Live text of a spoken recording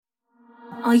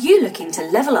Are you looking to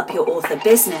level up your author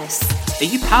business? Are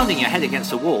you pounding your head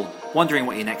against a wall, wondering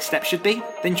what your next step should be?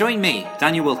 Then join me,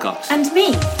 Daniel Wilcox. And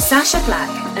me, Sasha Black,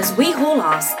 as we haul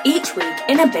ass each week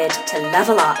in a bid to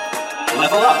level up.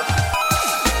 Level up!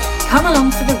 Come along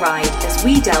for the ride as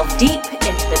we delve deep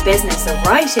into the business of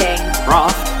writing,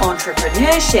 Craft,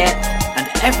 entrepreneurship, and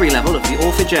every level of the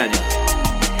author journey.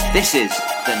 This is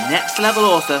the Next Level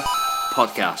Author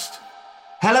Podcast.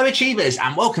 Hello, Achievers,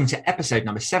 and welcome to episode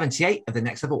number 78 of the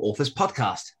Next Level Authors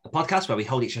Podcast, a podcast where we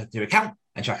hold each other to account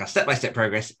and track our step-by-step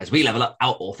progress as we level up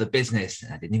our author business.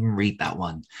 I didn't even read that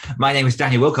one. My name is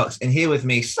Daniel Wilcox, and here with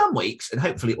me some weeks, and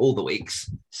hopefully all the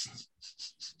weeks,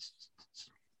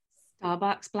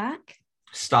 Starbucks Black?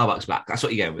 Starbucks Black. That's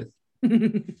what you go with.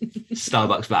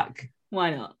 Starbucks Black.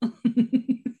 Why not?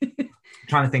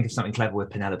 Trying to think of something clever with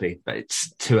Penelope, but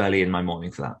it's too early in my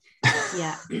morning for that.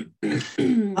 Yeah.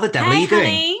 How the devil are you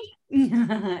doing?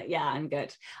 Yeah, I'm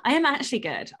good. I am actually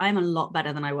good. I'm a lot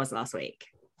better than I was last week.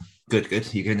 Good.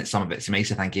 You're giving some of it to me,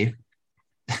 so thank you.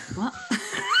 What?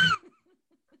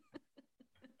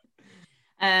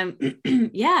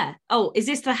 Yeah. Oh, is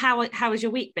this the how has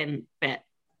your week been bit?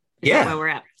 Yeah. Where we're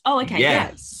at. Oh, okay.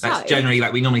 Yeah. So, That's generally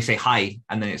like we normally say hi,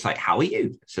 and then it's like, how are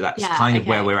you? So that's kind of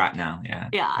where we're at now. Yeah.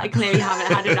 Yeah, I clearly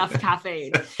haven't had enough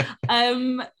caffeine.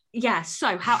 Yeah,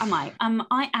 so how am I?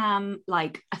 I am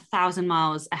like 1,000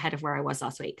 miles ahead of where I was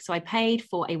last week. So I paid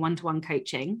for a one-to-one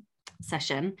coaching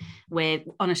session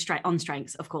on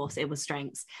strengths, of course, it was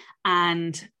strengths.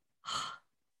 And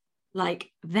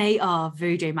like they are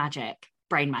voodoo magic,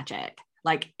 brain magic.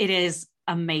 Like it is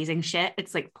amazing shit.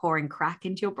 It's like pouring crack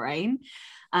into your brain.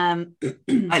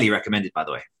 Highly recommended, by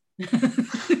the way.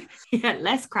 Yeah,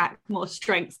 less crack, more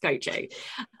strengths coaching.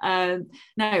 No,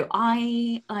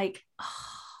 I like,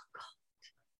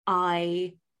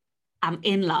 I am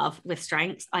in love with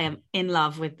strengths. I am in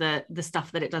love with the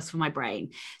stuff that it does for my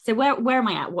brain. So where am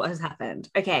I at? What has happened?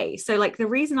 Okay, so like the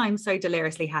reason I'm so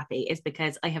deliriously happy is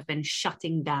because I have been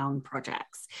shutting down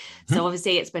projects. So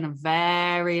obviously it's been a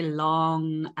very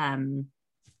long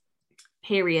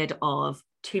period of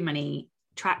too many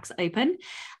tracks open,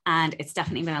 and it's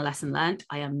definitely been a lesson learned.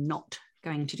 I am not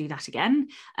going to do that again.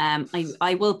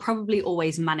 I will probably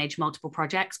always manage multiple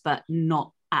projects, but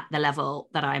not at the level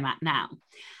that I'm at now.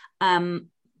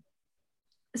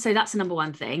 So that's the number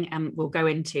one thing, and we'll go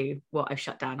into what I've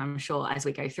shut down, I'm sure, as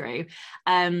we go through.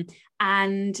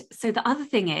 And so the other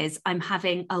thing is I'm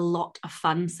having a lot of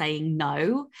fun saying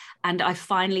no, and I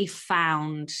finally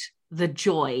found the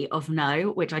joy of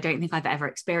no, which I don't think I've ever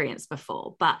experienced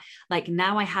before. But like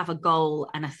now I have a goal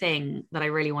and a thing that I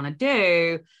really want to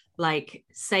do, like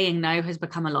saying no has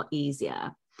become a lot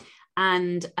easier.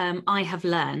 And I have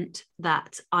learned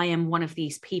that I am one of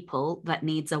these people that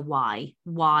needs a why.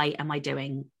 Why am I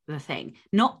doing the thing?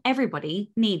 Not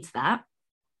everybody needs that.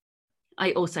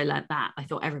 I also learned that. I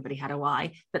thought everybody had a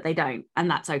why, but they don't. And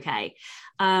that's okay.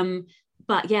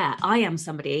 But yeah, I am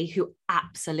somebody who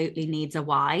absolutely needs a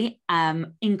why,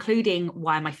 including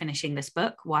why am I finishing this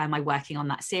book? Why am I working on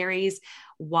that series?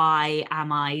 Why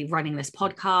am I running this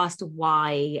podcast?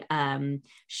 Why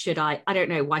should I don't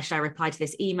know, why should I reply to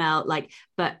this email?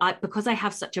 Because I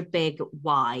have such a big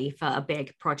why for a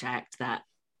big project that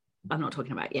I'm not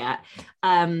talking about yet,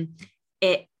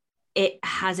 it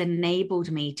has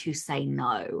enabled me to say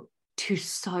no to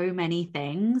so many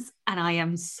things. And I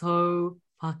am so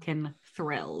fucking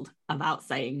thrilled about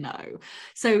saying no.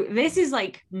 So this is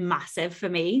like massive for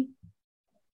me.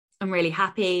 I'm really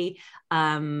happy.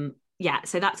 Yeah,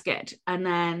 so that's good. And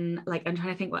then like I'm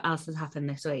trying to think what else has happened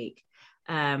this week.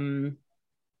 I don't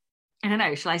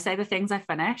know. Shall I say the things I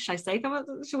finished?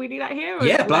 Should we do that here?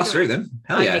 Yeah, blast through them.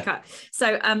 Hell yeah. Okay.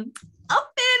 So I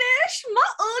finished my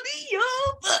audio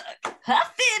book. I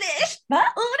finished my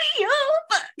audio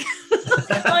book.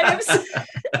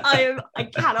 I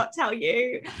cannot tell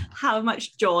you how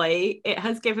much joy it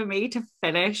has given me to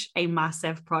finish a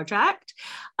massive project.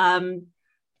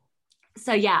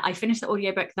 So yeah, I finished the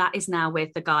audiobook. That is now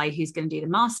with the guy who's going to do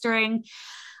the mastering.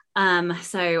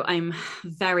 So I'm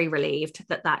very relieved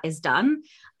that is done.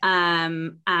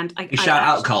 And I shout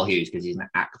out Carl Hughes because he's an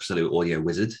absolute audio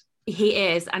wizard. He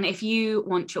is. And if you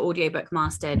want your audiobook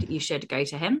mastered, you should go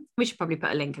to him. We should probably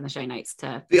put a link in the show notes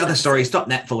to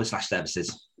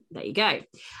theotherstories.net/services. There you go.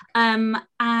 I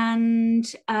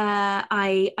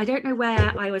don't know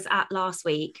where I was at last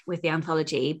week with the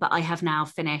anthology, but I have now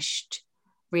finished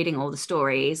reading all the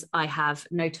stories. I have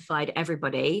notified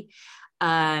everybody.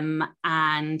 And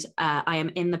I am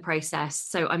in the process.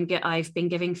 So I've been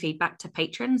giving feedback to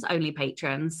patrons, only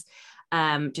patrons,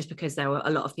 just because there were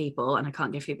a lot of people and I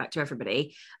can't give feedback to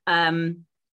everybody.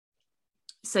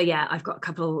 So yeah, I've got a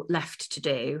couple left to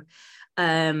do.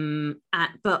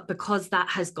 But because that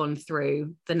has gone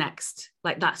through the next,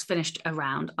 like that's finished a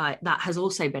round, that has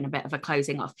also been a bit of a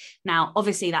closing off. Now,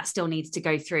 obviously that still needs to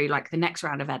go through like the next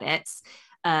round of edits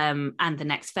and the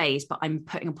next phase, but I'm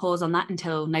putting a pause on that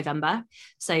until November.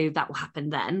 So that will happen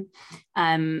then.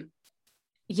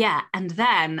 Yeah. And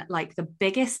then like the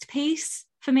biggest piece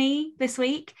for me this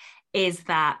week is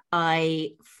that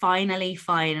I finally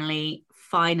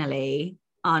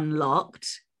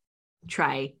unlocked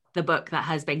Trey, the book that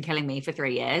has been killing me for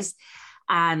 3 years,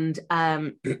 and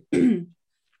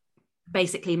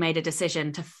basically made a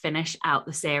decision to finish out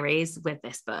the series with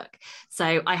this book.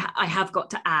 So I have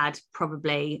got to add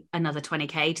probably another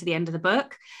 20k to the end of the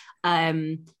book,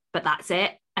 but that's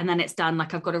it. And then it's done.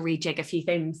 Like I've got to rejig a few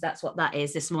things. That's what that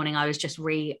is. This morning I was just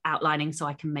re-outlining so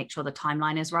I can make sure the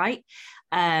timeline is right.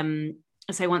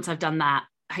 So once I've done that,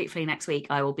 hopefully next week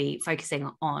I will be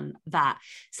focusing on that.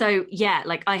 So yeah,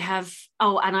 like I have,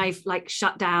 and I've like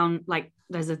shut down, like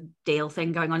there's a deal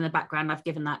thing going on in the background. I've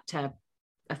given that to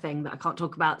a thing that I can't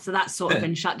talk about. So that's sort of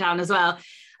been shut down as well.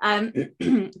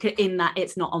 In that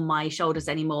it's not on my shoulders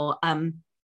anymore.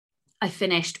 I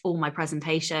finished all my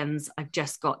presentations. I've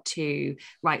just got to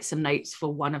write some notes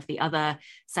for one of the other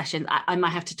sessions. I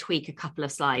might have to tweak a couple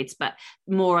of slides, but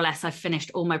more or less I've finished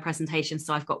all my presentations.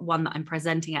 So I've got one that I'm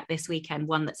presenting at this weekend,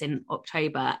 one that's in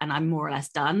October, and I'm more or less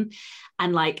done.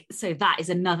 And like, so that is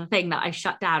another thing that I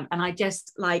shut down. And I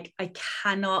just like, I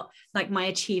cannot, like my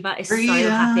achiever is so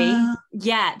happy.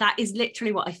 Yeah, that is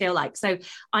literally what I feel like. So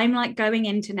I'm like going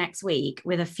into next week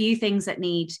with a few things that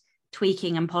need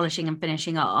tweaking and polishing and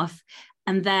finishing off,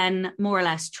 and then more or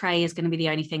less Trey is going to be the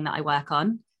only thing that I work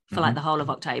on for like the whole of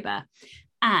October.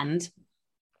 And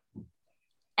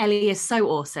Ellie is so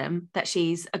awesome that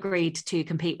she's agreed to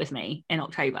compete with me in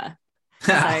October.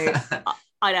 So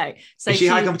I know. So is she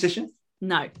high competition?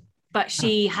 No, but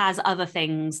she has other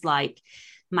things like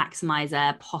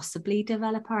Maximizer, possibly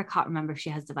developer. I can't remember if she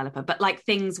has developer, but like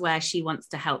things where she wants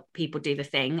to help people do the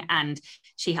thing. And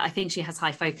I think she has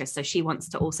high focus. So she wants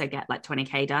to also get like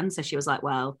 20k done. So she was like,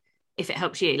 well, if it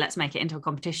helps you, let's make it into a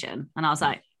competition. And I was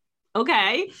like,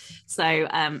 okay. So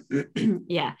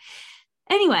yeah.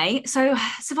 Anyway, so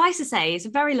suffice to say, it's a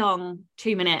very long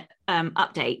 2-minute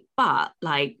update, but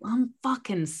like I'm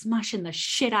fucking smashing the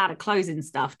shit out of closing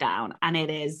stuff down, and it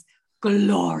is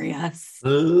glorious.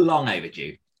 Long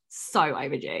overdue. So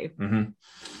overdue.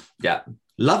 Yeah,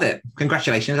 love it.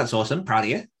 Congratulations, that's awesome. Proud of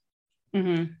you.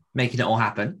 Making it all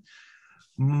happen.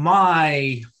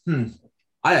 I don't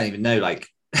even know, like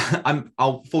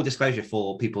I'll full disclosure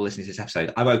for people listening to this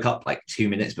episode, I woke up like 2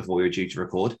 minutes before we were due to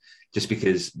record, just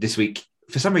because this week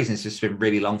for some reason it's just been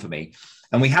really long for me.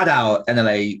 And we had our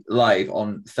NLA live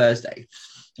on Thursday,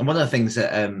 and one of the things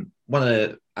that one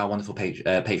of our wonderful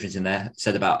patrons in there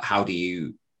said about how do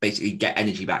you basically get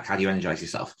energy back, how do you energize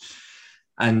yourself?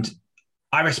 And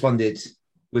I responded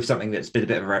with something that's been a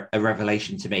bit of a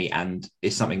revelation to me, and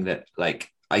is something that like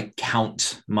I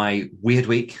count my weird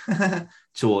week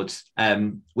towards,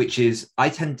 which is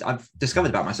I've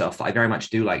discovered about myself that I very much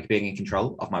do like being in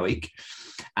control of my week.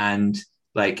 And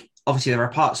like obviously there are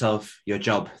parts of your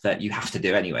job that you have to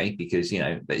do anyway, because you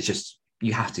know it's just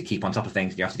you have to keep on top of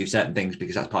things, you have to do certain things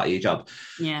because that's part of your job.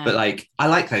 Yeah. But like I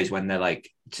like those when they're like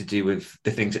to do with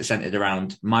the things that centered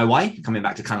around my why, coming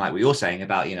back to kind of like what you're saying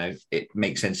about, you know, it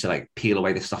makes sense to like peel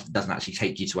away the stuff that doesn't actually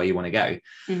take you to where you want to go.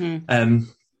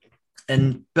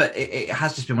 But it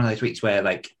has just been one of those weeks where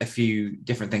like a few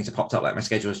different things have popped up, like my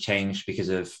schedule has changed because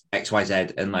of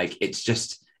XYZ, and like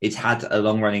it's had a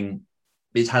long run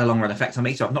effect on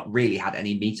me. So I've not really had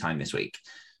any me time this week,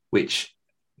 which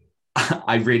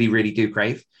I really, really do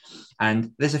crave.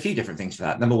 And there's a few different things for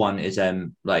that. Number one is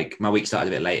like my week started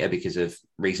a bit later because of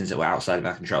reasons that were outside of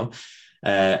our control.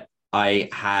 I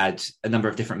had a number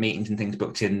of different meetings and things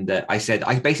booked in that I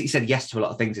basically said yes to a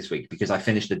lot of things this week because I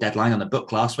finished the deadline on the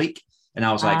book last week. And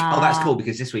I was like, oh, that's cool,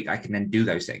 because this week I can then do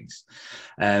those things.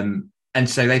 And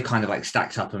so they've kind of like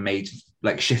stacked up and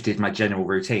shifted my general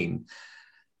routine.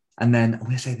 And then I'm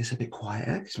going to say this a bit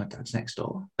quieter because my dad's next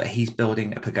door, but he's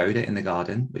building a pagoda in the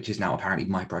garden, which is now apparently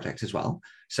my project as well.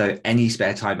 So any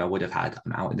spare time I would have had,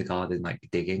 I'm out in the garden, like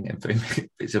digging and putting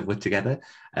bits of wood together,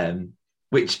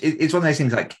 which is one of those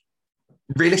things like,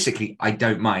 realistically, I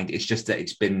don't mind. It's just that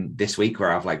it's been this week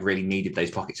where I've like really needed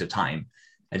those pockets of time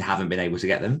and haven't been able to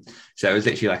get them. So it was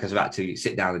literally like I was about to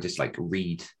sit down and just like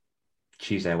read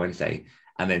Tuesday or Wednesday,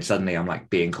 and then suddenly I'm like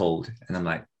being called, and I'm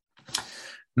like,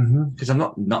 because I'm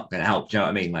not going to help. Do you know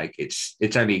what I mean? Like it's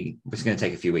going to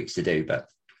take a few weeks to do, but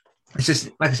it's just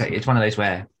like I say, it's one of those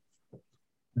where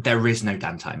there is no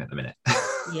downtime at the minute.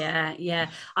 Yeah.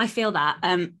 I feel that.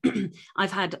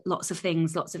 I've had lots of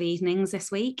evenings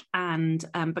this week. And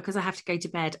because I have to go to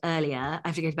bed earlier, I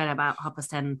have to go to bed about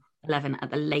 10:30, 11 at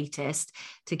the latest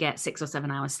to get 6 or 7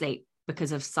 hours sleep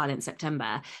because of Silent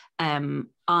September.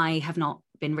 I have not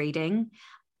been reading.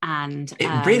 And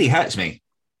it really hurts me.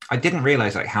 I didn't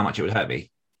realize like how much it would hurt me.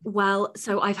 Well,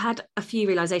 so I've had a few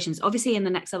realizations. Obviously, in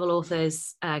the Next Level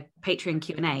Authors Patreon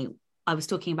Q&A, I was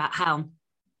talking about how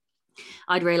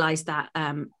I'd realized that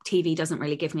TV doesn't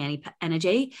really give me any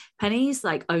energy, pennies,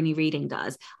 like only reading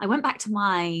does. I went back to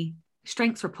my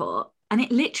strengths report and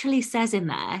it literally says in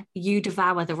there, you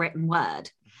devour the written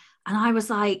word. And I was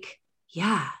like,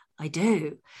 yeah, I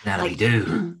do. Now we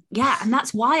do. Yeah. And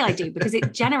that's why I do, because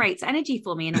it generates energy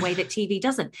for me in a way that TV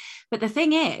doesn't. But the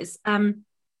thing is,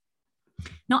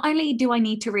 not only do I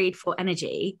need to read for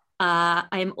energy, I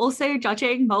am also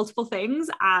judging multiple things.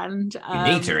 And you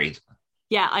need to read.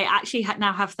 Yeah, I actually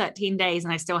now have 13 days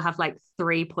and I still have like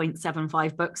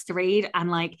 3.75 books to read. And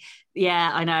like,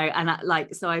 yeah, I know.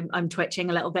 And so I'm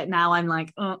twitching a little bit now. I'm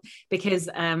like, oh, because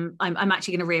I'm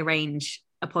actually going to rearrange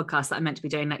a podcast that I'm meant to be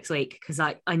doing next week because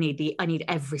I need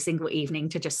every single evening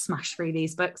to just smash through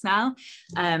these books now.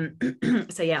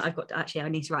 So yeah, I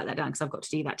need to write that down because I've got to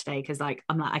do that today because like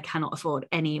I cannot afford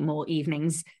any more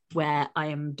evenings where I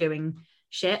am doing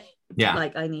shit. Yeah,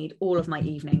 like I need all of my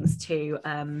evenings to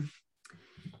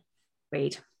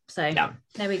read. So yeah,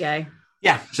 there we go.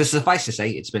 Yeah, so suffice to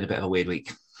say, it's been a bit of a weird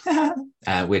week.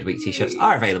 Weird Week t-shirts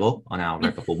are available on our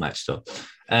Redbubble merch store.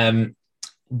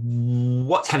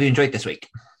 What have you enjoyed this week?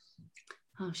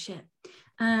 Oh shit.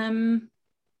 I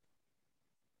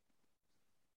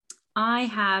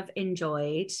have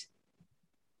enjoyed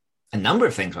a number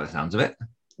of things by the sounds of it.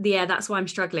 Yeah, that's why I'm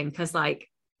struggling because like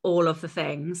all of the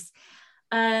things.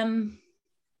 I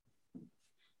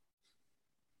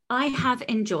have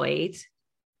enjoyed.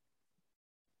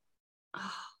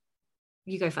 Oh,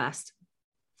 you go first.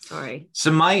 Sorry. So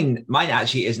mine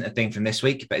actually isn't a thing from this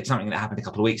week, but it's something that happened a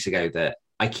couple of weeks ago that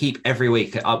I keep every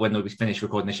week when we finish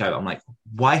recording the show. I'm like,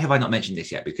 why have I not mentioned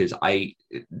this yet? Because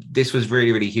this was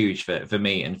really, really huge for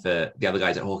me and for the other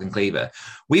guys at Hawk and Cleaver.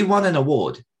 We won an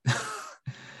award.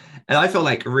 And I feel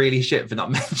like really shit for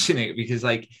not mentioning it because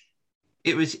like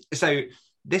it was, so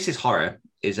This Is Horror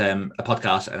is a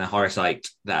podcast and a horror site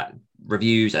that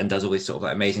reviews and does all this sort of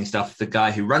like amazing stuff. The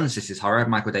guy who runs This Is Horror,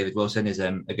 Michael David Wilson, is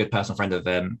a good personal friend of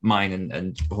mine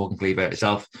and Hawk and Cleaver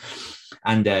itself.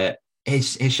 And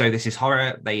his show, This Is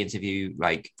Horror, they interview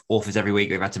like authors every week.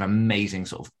 They've had some amazing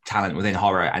sort of talent within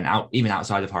horror and even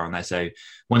outside of horror on there. So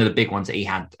one of the big ones that he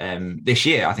had this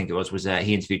year, I think it was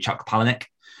he interviewed Chuck Palahniuk,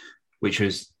 which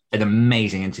was an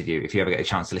amazing interview if you ever get a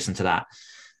chance to listen to that.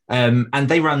 And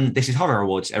they run This Is Horror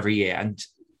Awards every year. And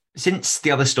since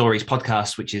the Other Stories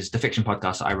podcast, which is the fiction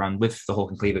podcast that I run with the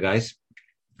Hawk and Cleaver guys,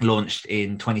 launched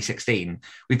in 2016,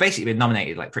 we've basically been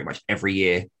nominated like pretty much every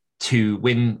year to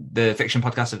win the Fiction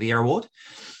Podcast of the Year award.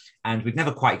 And we've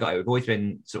never quite got it. We've always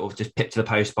been sort of just pipped to the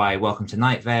post by Welcome to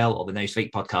Night Vale or the No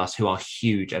Sleep podcast, who are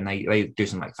huge and they do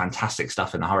some like fantastic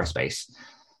stuff in the horror space.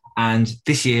 And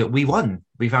this year we won.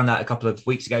 We found out a couple of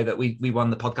weeks ago that we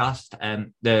won the podcast,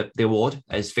 the award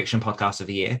as Fiction Podcast of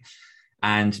the Year.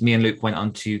 And me and Luke went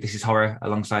on to This Is Horror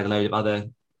alongside a load of other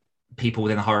people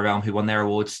within the horror realm who won their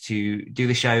awards to do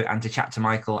the show and to chat to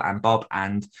Michael and Bob.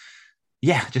 And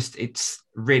yeah, just it's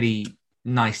really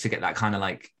nice to get that kind of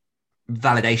like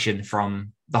validation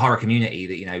from the horror community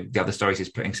that, you know, the Other Stories is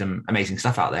putting some amazing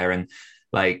stuff out there. And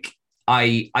like,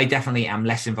 I definitely am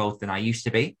less involved than I used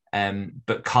to be.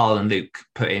 But Carl and Luke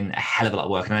put in a hell of a lot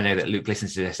of work. And I know that Luke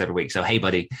listens to this every week. So, hey,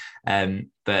 buddy.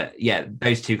 But yeah,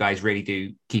 those two guys really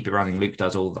do keep it running. Luke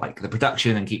does all like the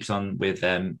production and keeps on with,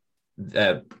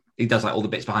 he does like all the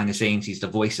bits behind the scenes. He's the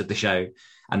voice of the show.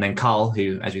 And then Carl,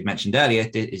 who, as we mentioned earlier,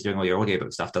 is doing all your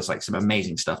audiobook stuff, does like some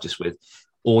amazing stuff just with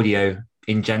audio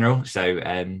in general. So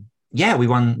yeah, we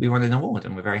won an award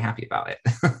and we're very happy about it.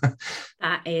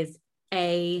 That is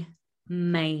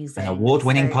amazing. An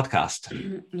award-winning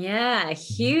podcast. Yeah,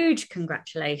 huge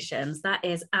congratulations. That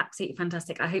is absolutely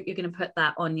fantastic. I hope you're going to put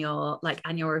that on your like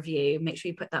annual review. Make sure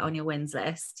you put that on your wins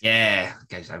list. Yeah, it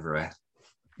goes everywhere.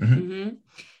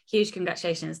 Huge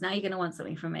congratulations. Now you're going to want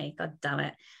something from me. God damn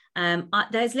it.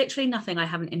 There's literally nothing I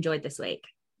haven't enjoyed this week.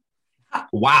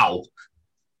 Wow.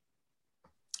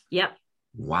 Yep.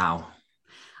 Wow.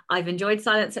 I've enjoyed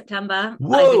Silent September.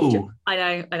 Whoa.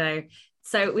 I know.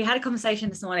 So we had a conversation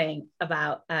this morning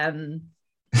about what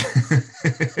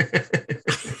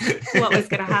was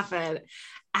going to happen.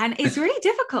 And it's really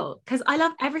difficult because I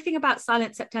love everything about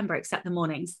Silent September except the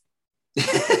mornings.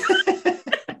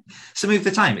 So move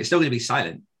the time. It's still going to be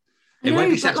silent. It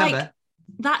won't be September.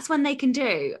 that's when they can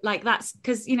do, like, that's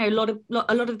because, you know, a lot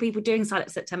of the people doing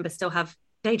Silent September still have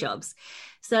day jobs.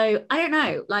 So I don't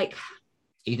know, like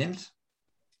evenings.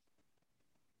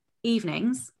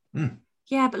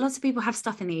 Yeah, but lots of people have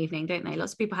stuff in the evening, don't they?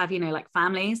 Lots of people have, you know, like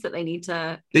families that they need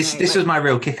to. This was my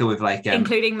real kicker with like,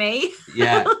 including me.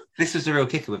 Yeah, this was the real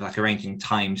kicker with like arranging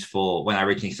times for when I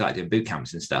originally started doing boot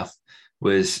camps and stuff.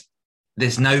 Was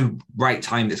there's no right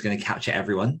time that's going to capture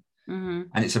everyone, and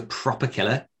it's a proper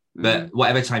killer. But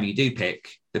whatever time you do pick,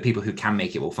 the people who can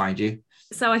make it will find you.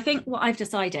 So I think what I've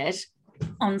decided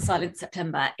on Silent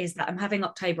September is that I'm having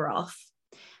October off,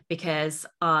 because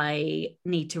I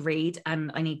need to read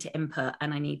and I need to input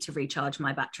and I need to recharge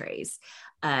my batteries.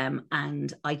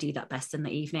 And I do that best in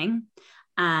the evening.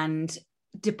 And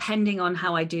depending on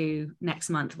how I do next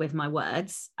month with my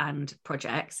words and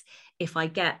projects, if I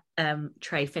get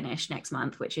Trey finished next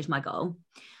month, which is my goal,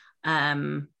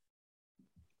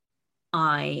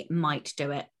 I might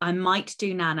do it. I might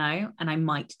do Nano and I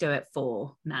might do it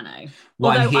for Nano.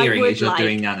 What I'm hearing is you're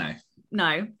doing Nano.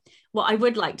 No. What I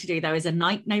would like to do, though, is a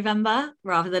night November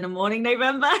rather than a morning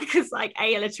November, because like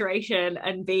A, alliteration,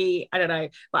 and B, I don't know,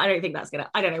 but I don't think that's gonna,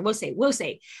 I don't know, we'll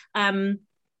see.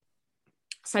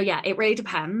 So yeah, it really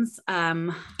depends.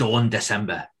 Dawn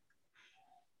December.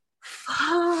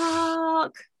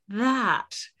 Fuck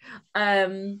that.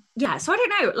 Yeah, so I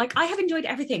don't know, like I have enjoyed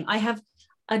everything. I have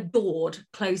adored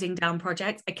closing down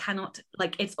projects. I cannot,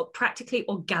 like, it's practically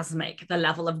orgasmic, the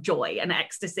level of joy and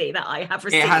ecstasy that I have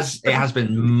received. It has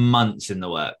been months in the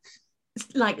work.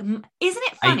 Like, isn't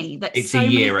it funny that it's so a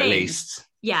year many at things, least.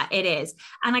 Yeah, it is.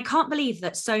 And I can't believe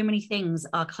that so many things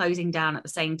are closing down at the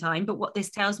same time. But what this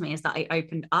tells me is that I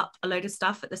opened up a load of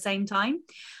stuff at the same time.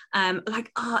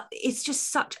 It's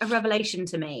just such a revelation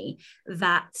to me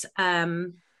that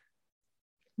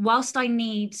whilst I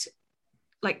need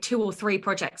like 2 or 3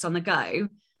 projects on the go,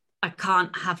 I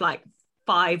can't have like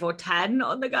 5 or 10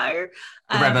 on the go.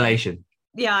 A revelation.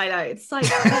 Yeah, I know. It's like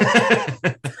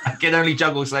I can only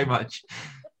juggle so much.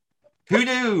 Who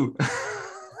knew?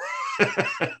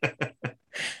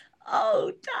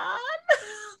 Oh, Dan,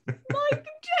 Mike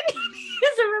genuinely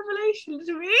is a revelation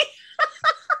to me.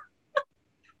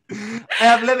 I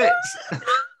have limits. I literally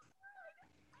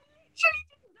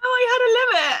didn't know I had a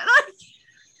limit. Like,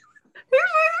 who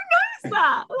knows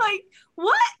that? Like,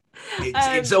 what?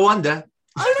 It's a wonder.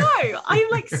 I know. I'm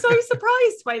like so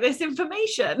surprised by this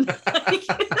information.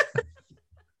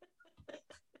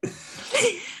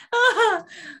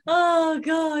 Oh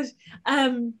God.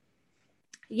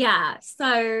 Yeah.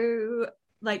 So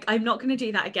like, I'm not going to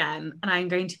do that again, and I'm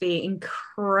going to be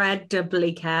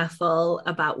incredibly careful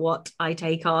about what I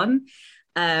take on,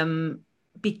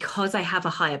 because I have a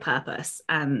higher purpose.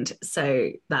 And so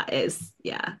that is,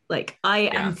 like I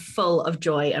am full of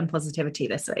joy and positivity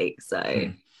this week.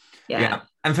 So yeah.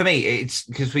 And for me, it's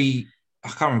because I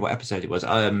can't remember what episode it was.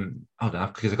 Hold on,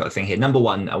 because I've got a thing here. Number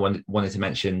one, I wanted to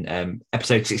mention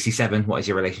episode 67. What is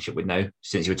your relationship with no?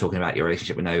 Since you were talking about your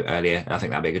relationship with no earlier, and I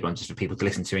think that'd be a good one just for people to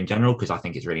listen to in general, because I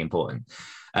think it's really important.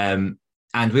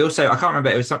 And we also, I can't remember,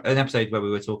 it was an episode where we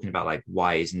were talking about like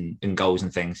whys and goals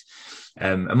and things.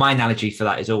 And my analogy for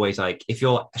that is always like, if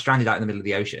you're stranded out in the middle of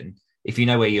the ocean, if you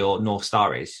know where your North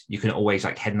Star is, you can always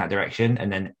like head in that direction,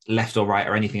 and then left or right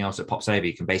or anything else that pops over,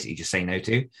 you can basically just say no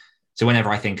to. So whenever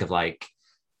I think of like,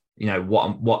 you know,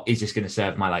 what is this going to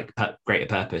serve my like greater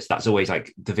purpose? That's always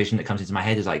like the vision that comes into my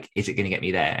head is like, is it going to get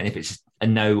me there? And if it's a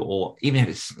no, or even if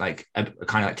it's like a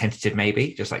kind of like tentative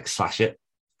maybe, just like slash it,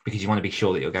 because you want to be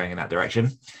sure that you're going in that direction.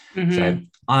 Mm-hmm. So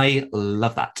I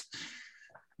love that.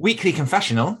 Weekly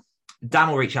confessional. Dan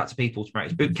will reach out to people to promote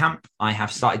his boot camp. I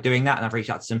have started doing that, and I've reached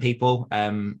out to some people.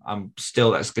 I'm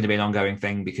still, that's going to be an ongoing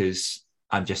thing, because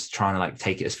I'm just trying to like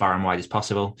take it as far and wide as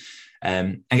possible.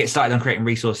 And get started on creating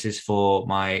resources for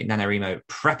my NaNoWriMo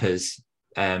preppers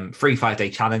free 5-day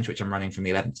challenge, which I'm running from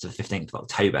the 11th to the 15th of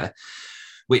October,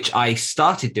 which I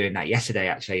started doing that yesterday,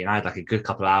 actually. And I had like a good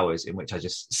couple of hours in which I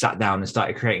just sat down and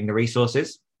started creating the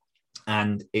resources.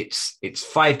 And it's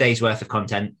 5 days worth of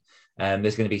content.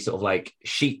 There's going to be sort of like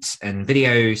sheets and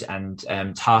videos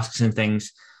and tasks and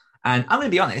things. And I'm going to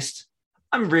be honest,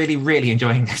 I'm really, really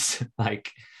enjoying this.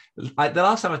 Like the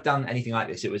last time I've done anything like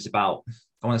this, it was about,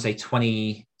 I want to say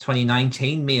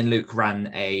 2019, me and Luke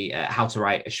ran a how to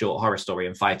write a short horror story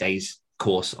in 5 days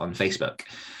course on Facebook.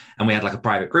 And we had like a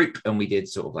private group, and we did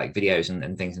sort of like videos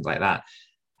and things like that.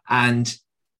 And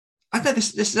I think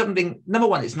this is something, number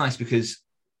one, it's nice because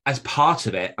as part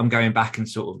of it, I'm going back and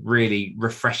sort of really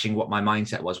refreshing what my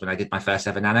mindset was when I did my first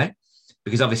ever Nano.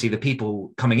 Because obviously the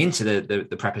people coming into the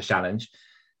Preppers Challenge,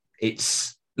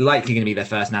 it's likely going to be their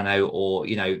first Nano, or,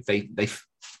 you know, they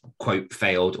quote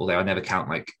failed, although I never count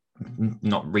like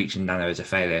not reaching nano as a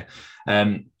failure.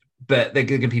 But they're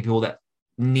going to be people that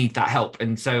need that help.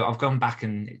 And so I've gone back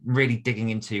and really digging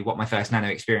into what my first nano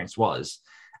experience was.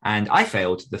 And I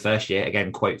failed the first year,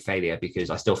 again, quote failure,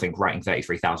 because I still think writing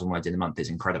 33,000 words in a month is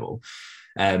incredible.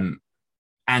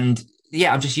 And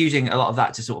yeah, I'm just using a lot of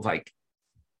that to sort of like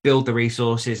build the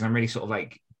resources. And I'm really sort of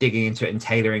like digging into it and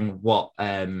tailoring what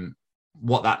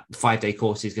that 5-day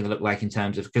course is going to look like in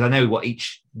terms of, because I know what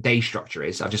each day structure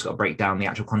is. I've just got to break down the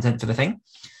actual content for the thing.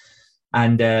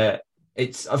 And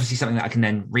it's obviously something that I can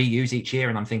then reuse each year.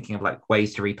 And I'm thinking of like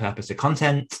ways to repurpose the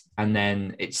content. And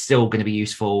then it's still going to be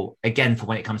useful again for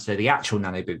when it comes to the actual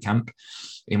Nano Bootcamp,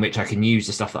 in which I can use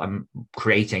the stuff that I'm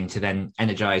creating to then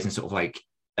energize and sort of like,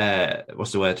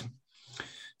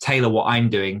 tailor what I'm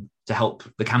doing to help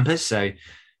the campers. So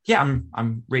yeah,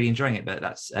 I'm really enjoying it, but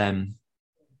that's done.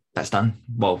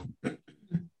 Well,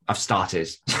 I've started.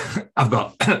 I've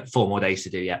got 4 more days to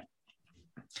do yet.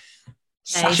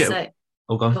 Sasha,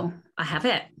 gone. Oh, I have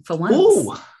it for once.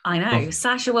 Ooh. I know. Oh.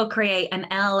 Sasha will create an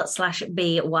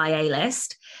L/BYA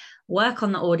list, work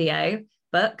on the audio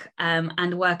book,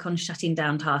 and work on shutting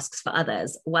down tasks for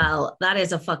others. Well, that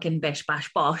is a fucking bish bash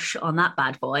bosh on that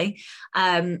bad boy.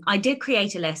 I did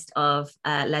create a list of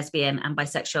lesbian and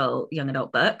bisexual young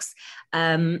adult books.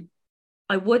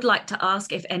 I would like to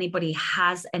ask if anybody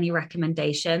has any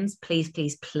recommendations. Please,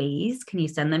 can you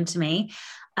send them to me?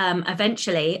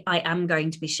 Eventually, I am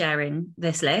going to be sharing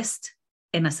this list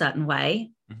in a certain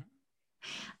way.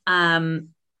 Mm-hmm.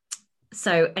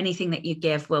 So anything that you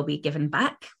give will be given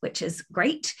back, which is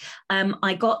great.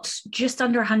 I got just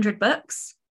under 100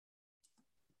 books.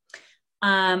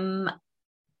 All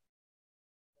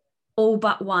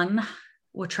but one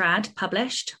were trad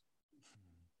published.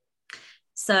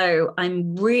 So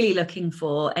I'm really looking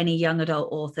for any young adult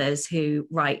authors who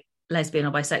write lesbian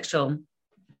or bisexual,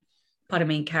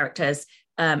 characters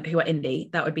who are indie.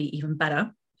 That would be even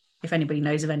better if anybody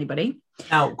knows of anybody.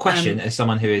 Now, question, as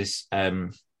someone who is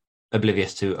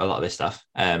oblivious to a lot of this stuff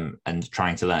and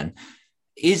trying to learn,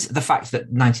 is the fact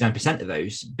that 99% of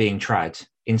those being trad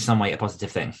in some way a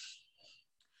positive thing?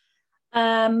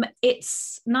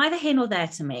 It's neither here nor there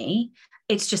to me.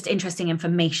 It's just interesting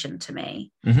information to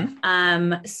me.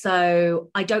 Mm-hmm. So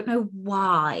I don't know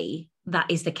why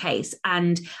that is the case.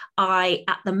 And I,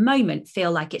 at the moment,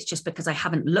 feel like it's just because I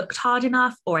haven't looked hard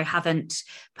enough, or I haven't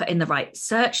put in the right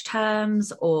search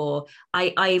terms, or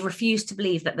I refuse to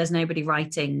believe that there's nobody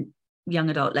writing young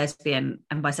adult lesbian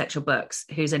and bisexual books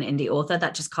who's an indie author.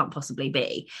 That just can't possibly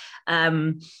be.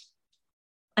 Unless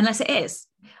it is.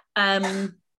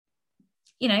 Don't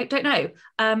know.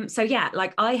 So yeah,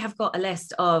 like I have got a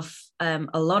list of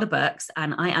a lot of books,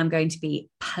 and I am going to be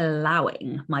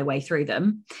plowing my way through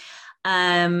them.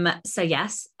 So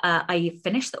yes, I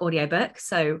finished the audiobook.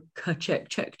 So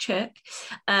check.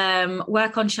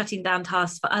 Work on shutting down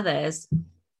tasks for others.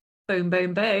 Boom,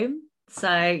 boom, boom.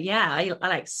 So yeah, I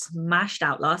like smashed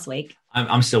out last week.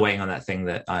 I'm still waiting on that thing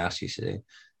that I asked you to do.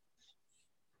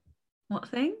 What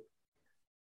thing?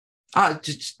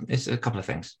 It's a couple of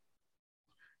things.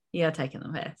 You're taking the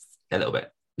piss. A little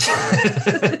bit.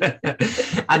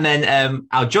 And then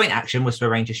our joint action was to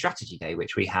arrange a strategy day,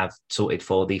 which we have sorted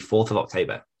for the 4th of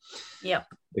October. Yep.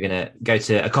 We're going to go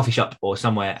to a coffee shop or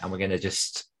somewhere, and we're going to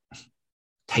just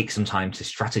take some time to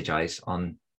strategize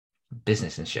on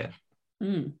business and shit.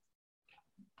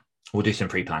 We'll do some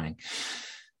pre-planning.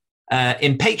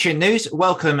 In Patreon news,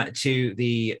 welcome to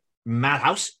the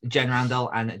Madhouse, Jen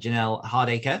Randall and Janelle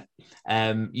Hardacre.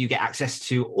 You get access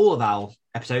to all of our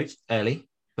episodes early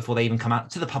before they even come out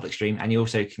to the public stream, and you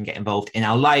also can get involved in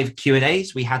our live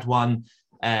Q&As. We had one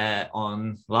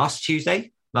on last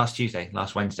Wednesday,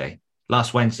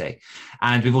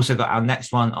 and we've also got our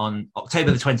next one on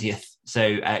October the 20th.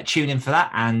 So tune in for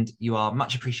that, and you are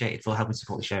much appreciated for helping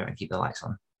support the show and keep the lights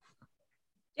on.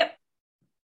 Yep.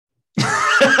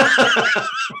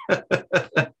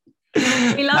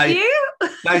 We love you.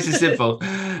 Nice and simple.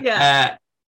 Yeah.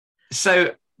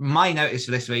 So my notice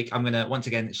for this week, I'm going to once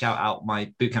again shout out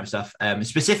my bootcamp stuff,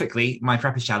 specifically my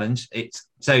Preppers Challenge. It's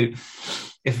so,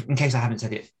 if in case I haven't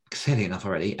said it clearly enough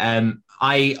already,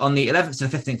 I on the 11th to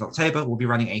the 15th of October will be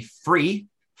running a free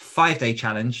 5-day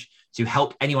challenge to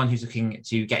help anyone who's looking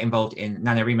to get involved in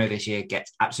NaNoWriMo this year get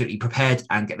absolutely prepared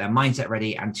and get their mindset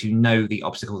ready and to know the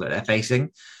obstacles that they're facing.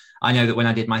 I know that when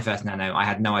I did my first Nano, I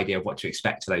had no idea of what to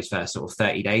expect for those first sort of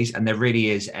 30 days. And there really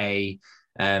is a,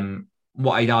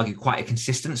 what I'd argue, quite a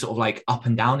consistent sort of like up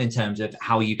and down in terms of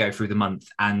how you go through the month.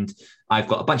 And I've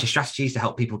got a bunch of strategies to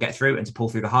help people get through and to pull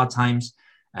through the hard times.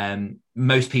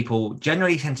 Most people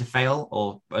generally tend to fail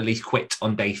or at least quit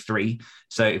on day 3.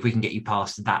 So if we can get you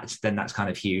past that, then that's kind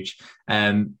of huge.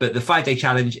 But the 5-day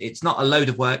challenge, it's not a load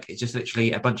of work. It's just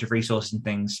literally a bunch of resources and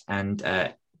things and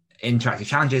interactive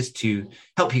challenges to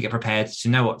help you get prepared, to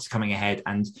know what's coming ahead.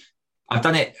 And I've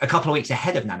done it a couple of weeks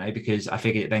ahead of Nano because I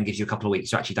figured it then gives you a couple of weeks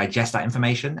to actually digest that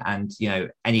information. And,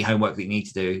 any homework that you need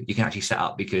to do, you can actually set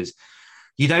up, because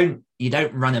you don't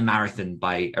run a marathon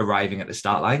by arriving at the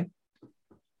start line.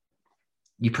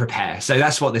 You prepare. So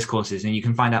that's what this course is. And you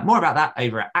can find out more about that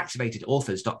over at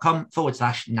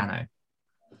activatedauthors.com/nano.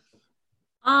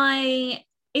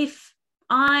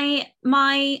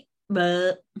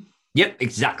 Yep,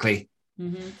 exactly.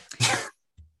 Mm-hmm.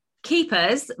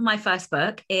 Keepers, my first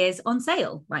book, is on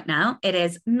sale right now. It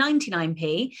is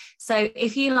 99p. So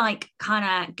if you like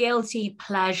kind of guilty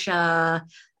pleasure,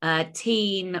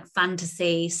 teen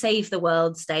fantasy, save the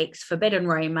world stakes, forbidden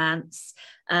romance,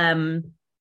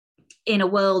 in a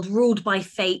world ruled by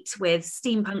fate with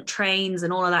steampunk trains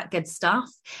and all of that good stuff,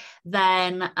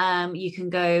 then you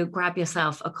can go grab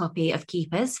yourself a copy of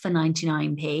Keepers for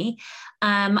 99p.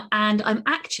 And I'm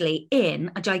actually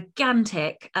in a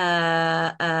gigantic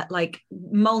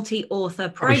multi-author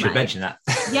promo. We should mention that.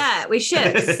 Yeah, we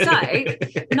should. So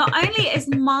not only is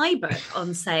my book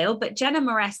on sale, but Jenna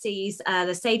Moressi's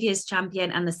The Saviour's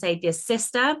Champion and The Saviour's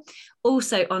Sister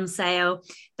also on sale.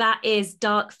 That is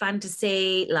dark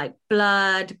fantasy, like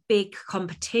blood, big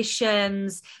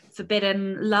competitions,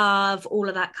 forbidden love, all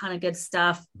of that kind of good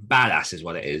stuff. Badass is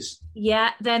what it is. Yeah,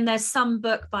 then there's some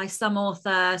book by some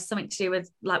author, something to do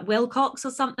with like Wilcox or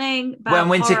something. When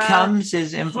Winter Comes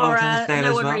is involved in the sale as well.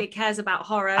 No one really cares about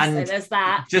horror, and so there's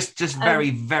that. Just very,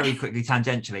 very quickly,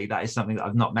 tangentially, that is something that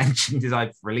I've not mentioned, is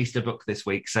I've released a book this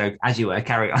week. So as you were,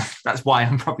 carry on. That's why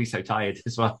I'm probably so tired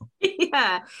as well.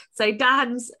 Yeah. So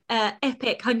Dan's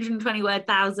epic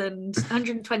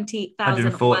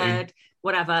 120,000 word,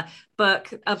 whatever,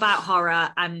 book about horror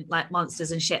and like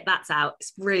monsters and shit. That's out.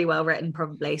 It's really well written,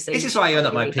 probably. So this is why you're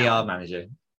not my PR manager.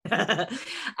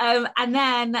 And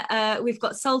then we've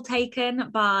got Soul Taken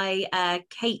by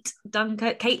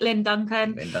Caitlin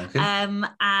Duncan.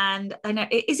 And I know,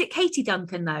 is it Katie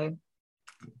Duncan though?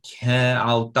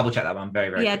 I'll double check that one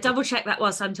very quickly. Double check that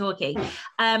whilst I'm talking.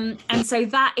 And so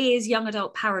that is young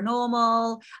adult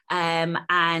paranormal,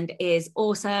 and is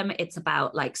awesome. It's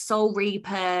about like soul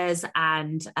reapers,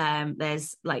 and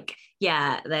there's like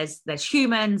there's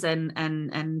humans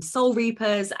and soul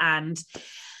reapers and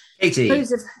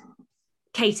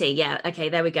Katie, yeah, okay,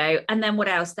 there we go. And then what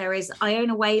else? There is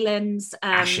Iona Whalen's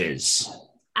Ashes.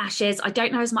 I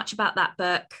don't know as much about that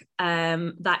book.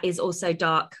 That is also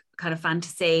dark kind of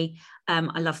fantasy.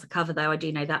 I love the cover though, I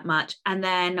do know that much. And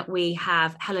then we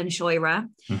have Helen Scheurer,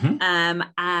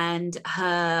 and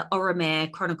her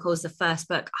Oromir chronicles, the first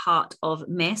book, Heart of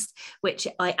Mist, which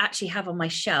I actually have on my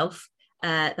shelf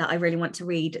that I really want to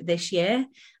read this year.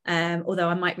 Although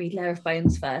I might read Lair of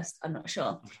Bones first, I'm not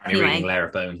sure. I'm reading Lair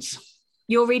of Bones.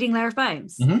 You're reading Lair of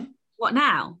Bones? What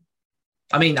now?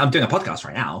 I mean, I'm doing a podcast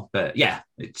right now, but yeah,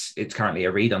 it's currently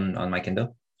a read on my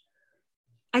Kindle.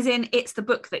 As in, it's the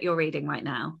book that you're reading right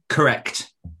now?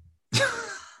 Correct.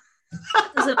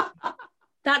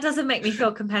 That doesn't make me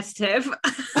feel competitive.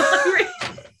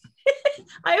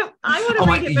 I want to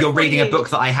read a book. You're reading a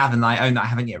book that I have and I own that I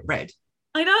haven't yet read.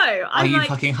 I know. Are you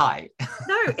fucking high?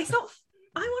 No, it's not.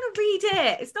 I want to read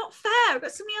it. It's not fair. I've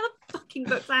got so many other fucking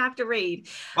books I have to read.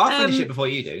 I'll finish it before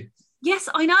you do. Yes,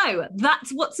 I know.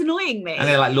 That's what's annoying me. And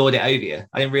they like lord it over you.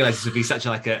 I didn't realise this would be such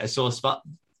a sore spot.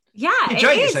 Yeah, I'm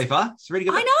enjoying it so far. It's really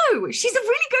good. I know. She's a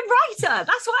really good writer.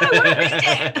 That's why I want to read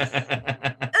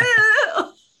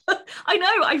it. I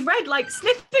know. I've read like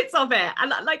snippets of it,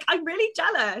 and like I'm really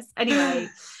jealous. Anyway,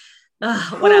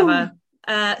 whatever.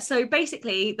 So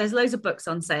basically, there's loads of books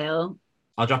on sale.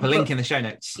 I'll drop a link in the show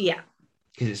notes. Yeah.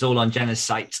 Because it's all on Jenna's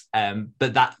site.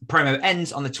 But that promo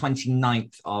ends on the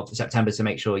 29th of September, so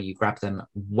make sure you grab them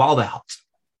while they're hot.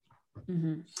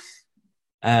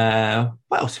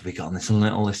 What else have we got on this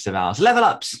little list of ours? Level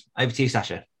ups. Over to you,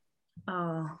 Sasha.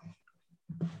 Oh.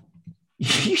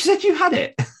 You said you had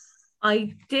it.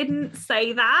 I didn't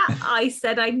say that. I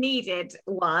said I needed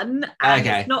one. And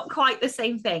okay. It's not quite the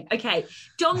same thing. Okay.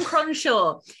 John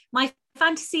Cronshaw. My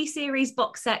fantasy series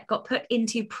box set got put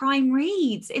into Prime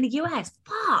Reads in the US.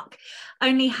 Fuck.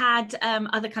 Only had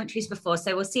other countries before,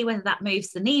 so we'll see whether that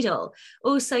moves the needle.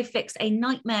 Also fixed a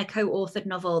Nightmare co-authored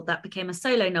novel that became a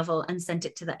solo novel and sent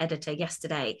it to the editor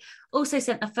yesterday. Also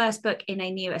sent the first book in a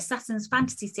new Assassin's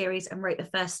Fantasy series and wrote the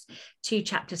first 2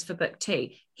 chapters for book 2.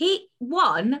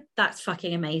 That's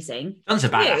fucking amazing. John's a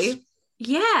badass.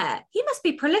 Yeah, he must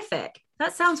be prolific.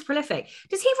 That sounds prolific.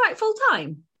 Does he write full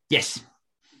time? Yes.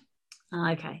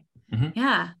 Okay. Mhm.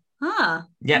 Yeah.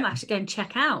 Yeah. I'm actually going to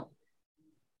check out.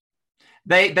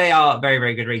 They are very,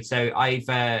 very good reads. So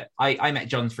I met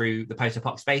John through the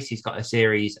Post-Apoc space. He's got a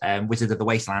series, Wizards of the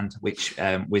Wasteland, which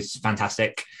was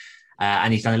fantastic.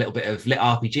 And he's done a little bit of lit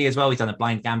RPG as well. He's done a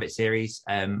Blind Gambit series,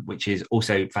 which is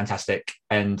also fantastic.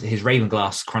 And his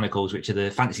Ravenglass Chronicles, which are the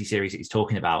fantasy series that he's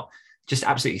talking about, just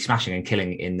absolutely smashing and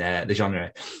killing in the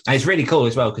genre. And it's really cool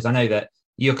as well, because I know that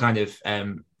you're kind of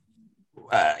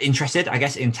interested, I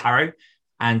guess, in tarot.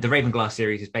 And the Ravenglass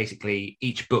series is basically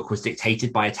each book was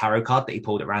dictated by a tarot card that he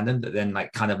pulled at random that then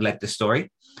like kind of led the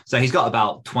story. So he's got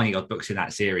about 20 odd books in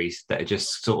that series that are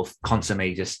just sort of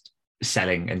constantly just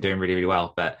selling and doing really, really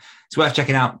well. But it's worth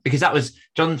checking out, because that was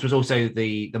John's was also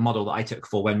the model that I took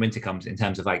for When Winter Comes, in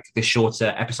terms of like the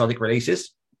shorter episodic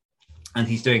releases. And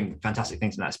he's doing fantastic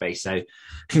things in that space. So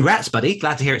congrats, buddy.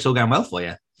 Glad to hear it's all going well for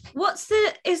you.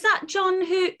 Is that John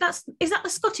is that the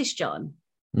Scottish John?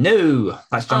 No,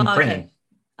 that's John Brennan.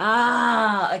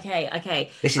 Okay.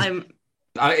 This is,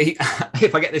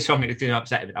 if I get this wrong, it's going to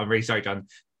upset him. I'm really sorry, John.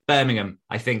 Birmingham,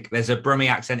 I think. There's a Brummie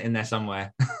accent in there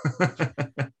somewhere.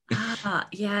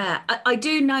 Yeah. I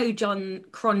do know John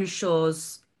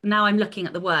Cronshaw's. Now I'm looking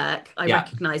at the work, I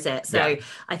recognise it. So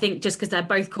I think just because they're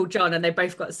both called John and they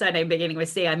both got a surname beginning with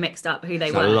C, I mixed up who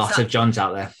they were. A lot of Johns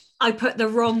out there. I put the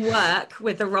wrong work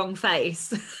with the wrong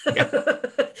face. Yep.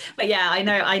 But yeah, I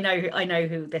know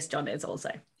who this John is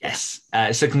also. Yes.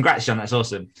 So congrats, John. That's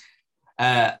awesome.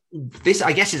 This,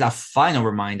 I guess, is our final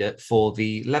reminder for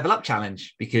the Level Up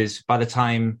Challenge, because by the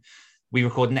time we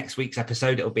record next week's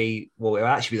episode, it'll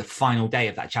actually be the final day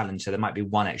of that challenge. So there might be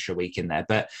one extra week in there.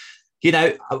 But, you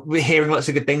know, we're hearing lots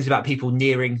of good things about people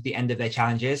nearing the end of their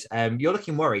challenges. You're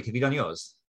looking worried. Have you done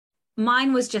yours?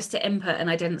 Mine was just to input, and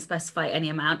I didn't specify any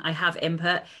amount. I have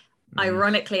input.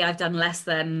 Ironically, I've done less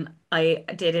than I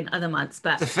did in other months,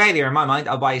 but it's a failure in my mind.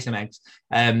 I'll buy you some eggs.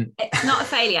 It's not a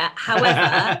failure.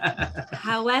 However,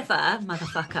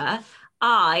 motherfucker,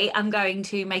 I am going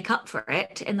to make up for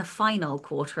it in the final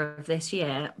quarter of this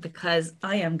year, because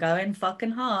I am going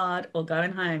fucking hard or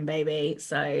going home, baby.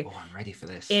 So I'm ready for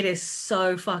this. It is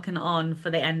so fucking on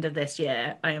for the end of this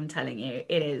year. I am telling you,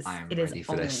 it is. I am ready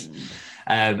for this.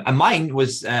 And mine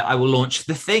was, I will launch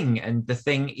The Thing, and The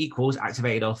Thing equals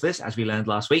activated authors, as we learned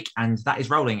last week, and that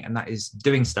is rolling and that is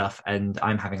doing stuff, and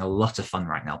I'm having a lot of fun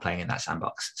right now playing in that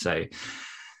sandbox. So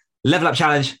Level Up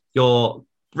Challenge,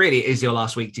 really is your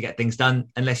last week to get things done,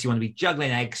 unless you want to be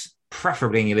juggling eggs,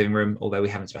 preferably in your living room, although we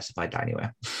haven't specified that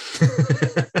anywhere.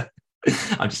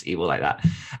 I'm just evil like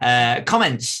that.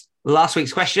 Comments. Last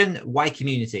week's question, why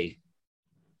community?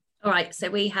 All right, so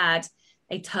we had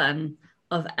a ton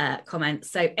of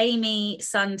comments. So Amy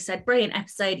Sun said, brilliant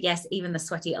episode. Yes, even the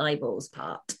sweaty eyeballs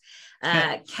part.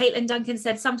 Caitlin Duncan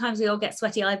said, sometimes we all get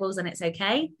sweaty eyeballs and it's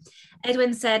okay.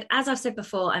 Edwin said, as I've said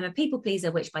before, I'm a people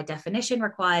pleaser, which by definition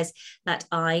requires that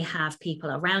I have people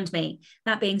around me.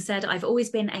 That being said, I've always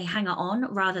been a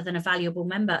hanger-on rather than a valuable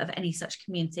member of any such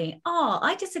community. Oh,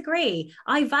 I disagree.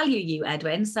 I value you,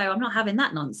 Edwin, so I'm not having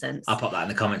that nonsense. I'll pop that in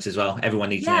the comments as well. Everyone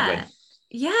needs an Edwin.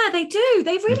 Yeah, they do.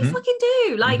 They really fucking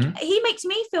do. Like, he makes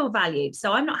me feel valued,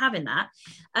 so I'm not having that.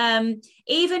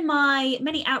 Even my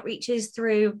many outreaches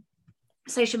through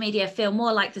social media feel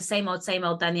more like the same old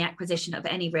than the acquisition of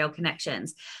any real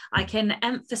connections. I can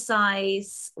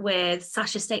emphasize with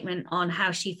Sasha's statement on how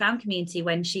she found community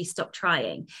when she stopped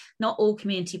trying. Not all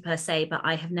community per se, but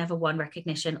I have never won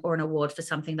recognition or an award for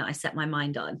something that I set my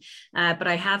mind on. But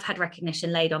I have had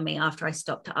recognition laid on me after I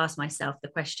stopped to ask myself the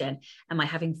question, am I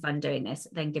having fun doing this?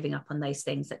 Then giving up on those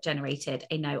things that generated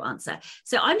a no answer.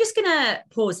 So I'm just going to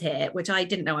pause here, which I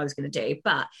didn't know I was going to do,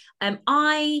 but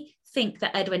I think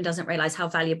that Edwin doesn't realize how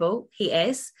valuable he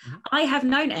is. I have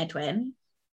known Edwin,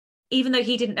 even though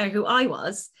he didn't know who I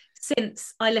was,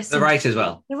 since I listened. The right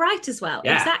as well.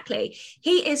 Yeah. Exactly.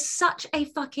 He is such a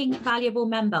fucking valuable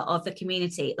member of the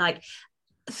community. Like,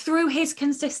 through his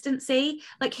consistency,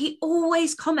 like, he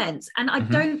always comments, and I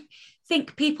don't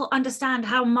think people understand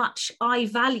how much I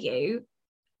value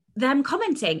them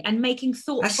commenting and making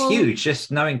thoughtful. That's huge.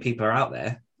 Just knowing people are out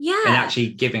there. Yeah. And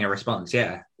actually giving a response.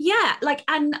 Yeah. Yeah. Like,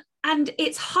 and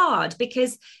it's hard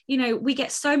because, you know, we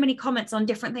get so many comments on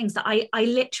different things that I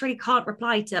literally can't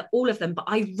reply to all of them, but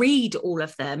I read all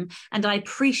of them and I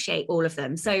appreciate all of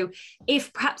them. So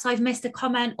if perhaps I've missed a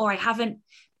comment or I haven't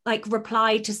like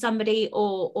reply to somebody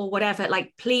or whatever,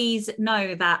 like please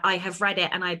know that I have read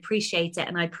it and I appreciate it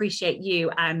and I appreciate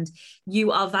you and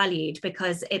you are valued,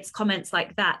 because it's comments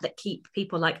like that keep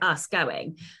people like us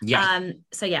going.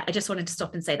 So yeah, I just wanted to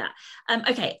stop and say that.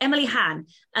 Okay, Emily Han,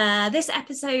 this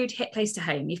episode hit close to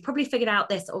home. You've probably figured out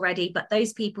this already, but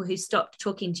those people who stopped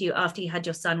talking to you after you had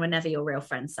your son were never your real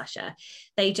friends, Sasha.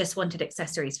 They just wanted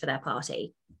accessories for their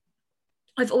party.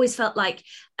 I've always felt like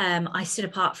I stood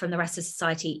apart from the rest of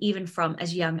society, even from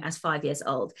as young as 5 years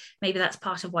old. Maybe that's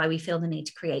part of why we feel the need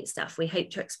to create stuff. We hope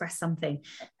to express something,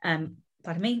 pardon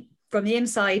me, from the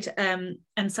inside, and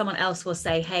someone else will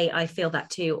say, hey, I feel that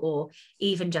too, or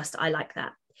even just, I like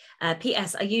that.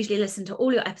 P.S. I usually listen to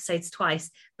all your episodes twice,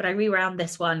 but I rewound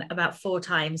this one about 4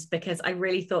 times because I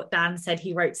really thought Dan said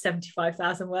he wrote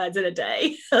 75,000 words in a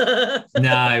day.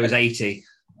 No, it was 80.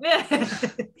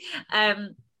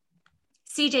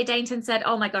 CJ Dainton said,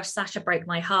 oh my gosh, Sasha broke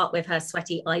my heart with her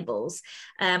sweaty eyeballs.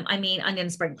 I mean, onion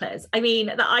sprinklers. I mean,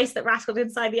 the ice that rattled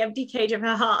inside the empty cage of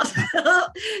her heart.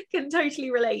 Can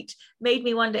totally relate. Made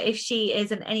me wonder if she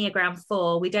is an Enneagram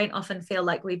 4. We don't often feel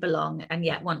like we belong and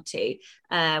yet want to.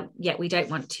 Yet we don't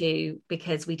want to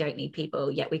because we don't need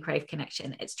people, yet we crave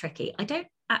connection. It's tricky. I don't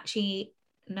actually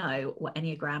know what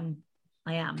Enneagram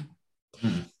I am.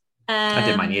 I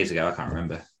did mine years ago. I can't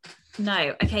remember.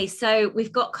 No. Okay. So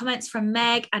we've got comments from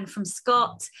Meg and from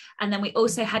Scott. And then we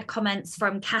also had comments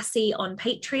from Cassie on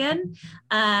Patreon.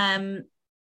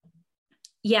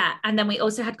 Yeah. And then we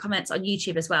also had comments on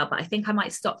YouTube as well. But I think I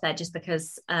might stop there just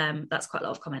because that's quite a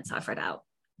lot of comments that I've read out.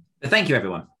 Thank you,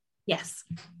 everyone. Yes.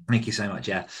 Thank you so much.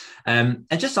 Yeah. And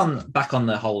just back on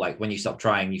the whole, like when you stop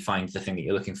trying, you find the thing that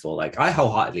you're looking for. Like I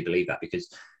wholeheartedly believe that,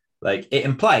 because like it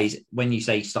implies, when you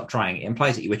say stop trying, it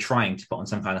implies that you were trying to put on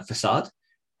some kind of facade.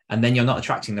 And then you're not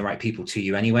attracting the right people to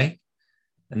you anyway.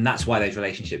 And that's why those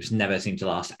relationships never seem to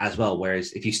last as well.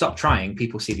 Whereas if you stop trying,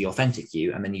 people see the authentic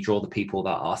you, and then you draw the people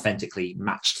that are authentically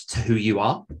matched to who you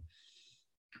are.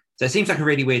 So it seems like a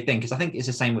really weird thing, because I think it's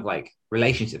the same with like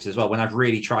relationships as well. When I've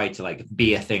really tried to like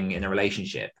be a thing in a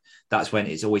relationship, that's when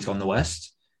it's always gone the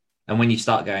worst. And when you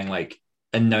start going like,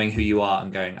 and knowing who you are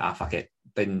and going, fuck it,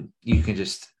 then you can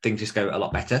things just go a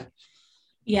lot better.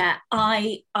 Yeah,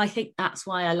 I think that's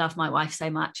why I love my wife so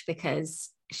much,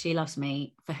 because she loves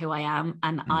me for who I am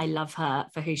and I love her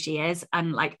for who she is.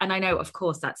 And like, and I know, of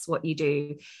course, that's what you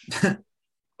do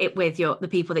it with the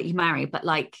people that you marry, but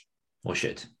like, or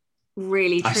should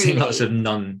really, I've truly, seen lots of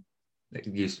non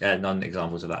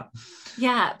examples of that.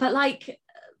 Yeah, but like,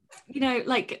 you know,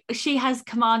 like she has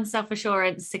command,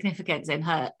 self-assurance, significance in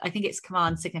her. I think it's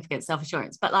command, significance,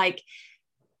 self-assurance, but like,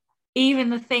 even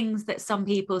the things that some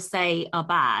people say are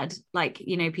bad, like,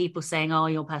 you know, people saying, oh,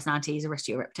 your personality is a risk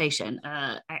to your reputation,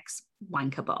 ex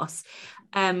wanker boss.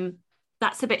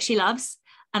 That's the bit she loves.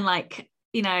 And like,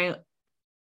 you know,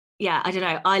 yeah, I don't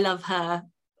know. I love her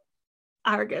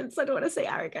arrogance. I don't want to say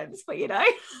arrogance, but you know,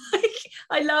 like,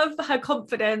 I love her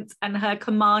confidence and her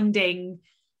commanding,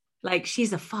 like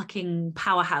she's a fucking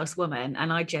powerhouse woman.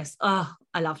 And I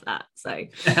love that. So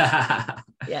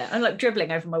yeah, I'm like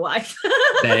dribbling over my wife.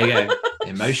 There you go.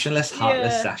 Emotionless,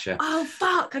 heartless Sasha. Oh,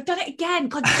 fuck. I've done it again.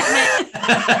 God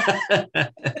damn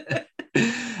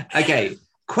it. Okay.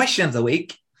 Question of the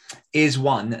week is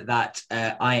one that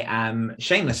I am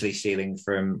shamelessly stealing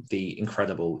from the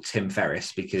incredible Tim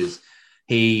Ferriss, because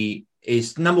he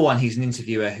is, number one, he's an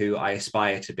interviewer who I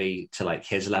aspire to be to like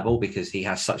his level, because he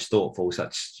has such thoughtful,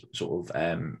 such sort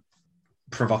of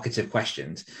provocative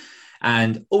questions.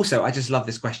 And also, I just love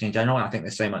this question in general. And I think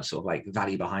there's so much sort of like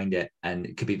value behind it, and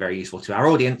it could be very useful to our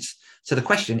audience. So the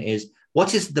question is,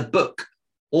 what is the book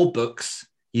or books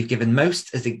you've given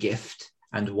most as a gift,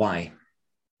 and why?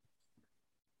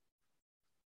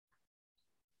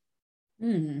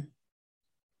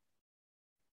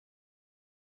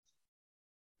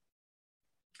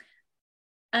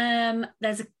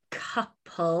 There's a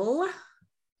couple.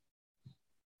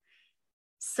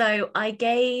 So I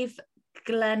gave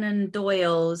Glennon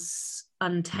Doyle's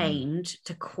Untamed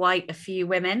to quite a few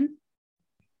women.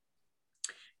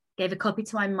 Gave a copy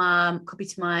to my mum, copy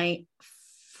to my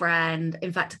friend,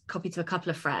 in fact, a copy to a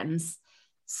couple of friends.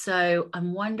 So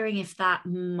I'm wondering if that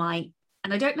might,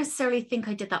 and I don't necessarily think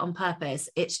I did that on purpose.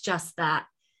 It's just that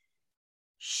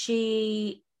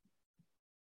she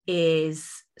is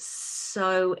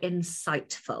so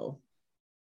insightful.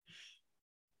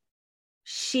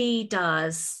 She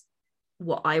does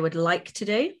what I would like to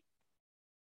do.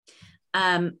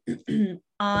 And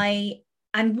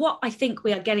what I think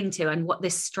we are getting to, and what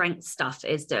this strength stuff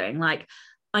is doing. Like,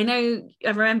 I know, I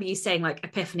remember you saying like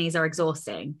epiphanies are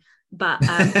exhausting, but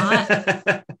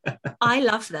I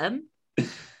love them.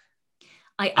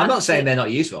 I'm not saying they're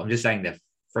not useful. I'm just saying they're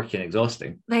freaking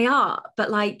exhausting. They are, but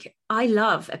like I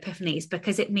love epiphanies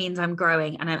because it means I'm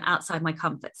growing and I'm outside my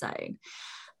comfort zone.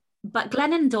 But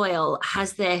Glennon Doyle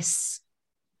has this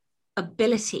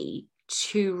ability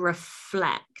to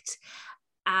reflect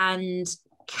and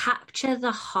capture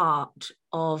the heart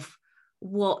of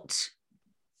what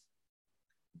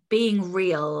being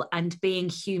real and being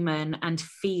human and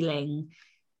feeling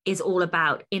is all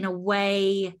about in a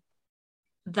way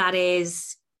that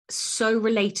is so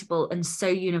relatable and so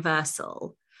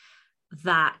universal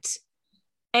that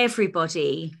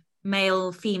everybody,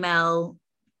 male, female,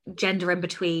 gender in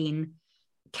between,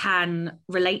 can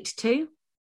relate to.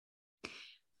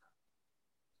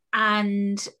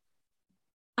 And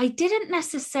I didn't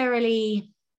necessarily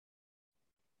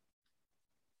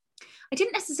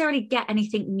get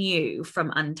anything new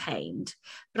from Untamed,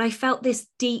 but I felt this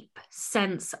deep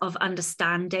sense of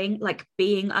understanding, like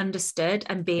being understood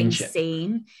and being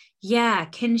seen. Yeah,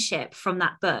 kinship from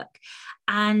that book.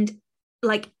 And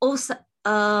like also,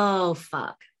 oh,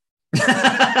 fuck.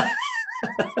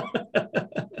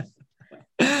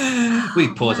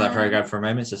 We pause our program for a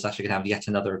moment so Sasha can have yet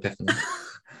another epiphany.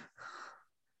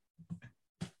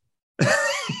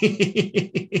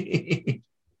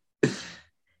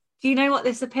 Do you know what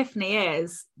this epiphany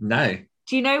is? No.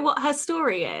 Do you know what her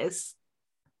story is?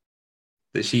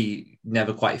 That she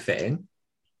never quite fit in?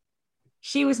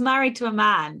 She was married to a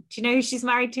man. Do you know who she's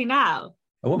married to now?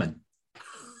 A woman.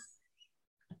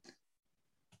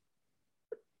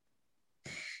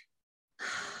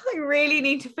 I really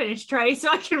need to finish Trey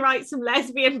so I can write some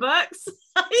lesbian books.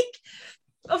 Like,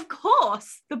 of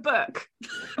course the book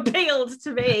appealed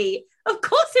to me. Of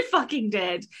course it fucking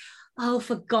did. Oh,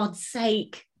 for God's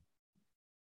sake.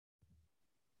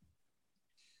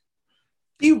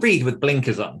 You read with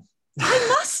blinkers on.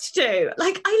 I must do.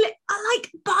 But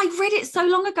I read it so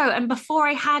long ago and before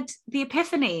I had the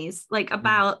epiphanies, like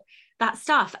about that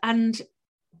stuff. And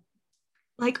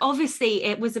like, obviously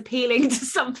it was appealing to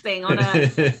something on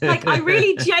a, like, I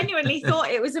really genuinely thought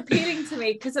it was appealing to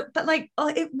me but like, oh,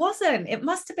 it wasn't. It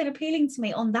must have been appealing to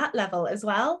me on that level as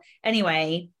well.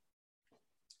 Anyway,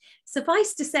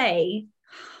 suffice to say,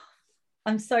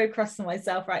 I'm so cross with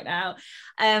myself right now.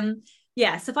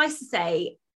 Suffice to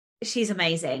say, she's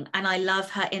amazing. And I love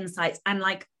her insights. And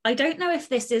like, I don't know if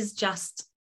this is just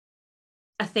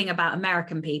a thing about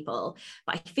American people,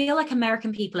 but I feel like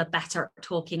American people are better at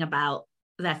talking about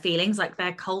their feelings. Like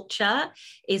their culture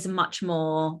is much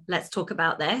more, let's talk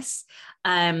about this.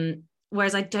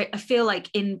 Whereas I feel like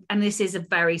and this is a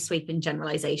very sweeping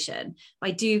generalization,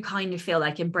 I do kind of feel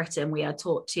like in Britain, we are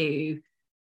taught to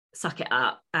suck it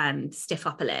up and stiff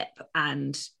up a lip,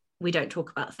 and we don't talk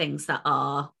about things that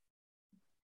are,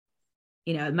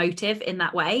 emotive in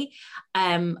that way.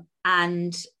 And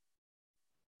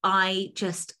I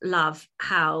just love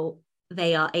how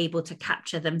they are able to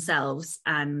capture themselves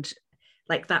and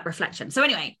like that reflection. So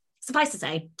anyway, suffice to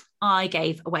say, I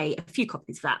gave away a few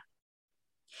copies of that.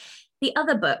 The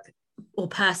other book or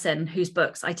person whose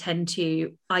books I tend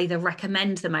to either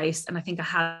recommend the most, and I think I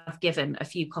have given a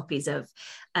few copies of,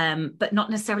 but not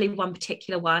necessarily one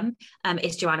particular one,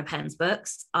 is Joanna Penn's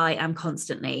books. I am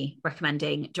constantly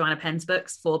recommending Joanna Penn's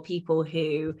books for people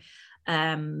who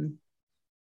are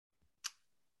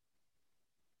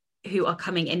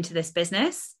coming into this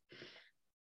business.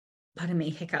 Pardon me,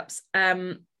 hiccups.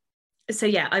 So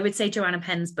yeah, I would say Joanna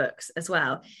Penn's books as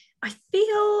well. I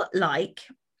feel like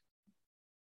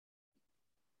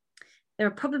there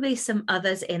are probably some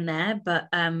others in there, but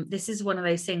this is one of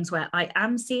those things where I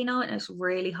am senile and it's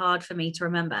really hard for me to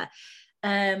remember.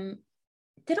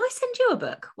 Did I send you a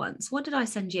book once? What did I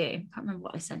send you? I can't remember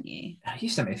what I sent you. You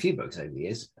sent me a few books over the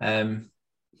years.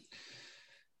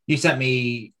 You sent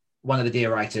me one of the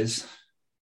Dear Writers.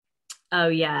 Oh,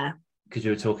 yeah. Because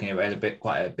you were talking about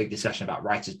quite a big discussion about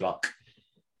writer's block.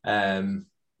 And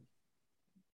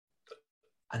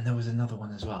there was another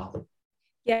one as well.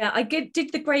 Yeah, I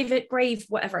did the grave,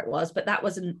 whatever it was, but that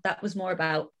was more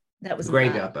about, that was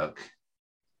Graveyard Book.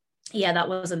 Yeah,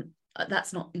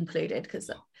 that's not included because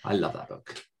I love that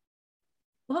book.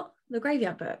 What? The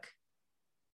Graveyard Book?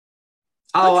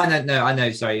 Oh, I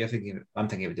know. Sorry, I'm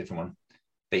thinking of a different one.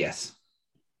 But yes.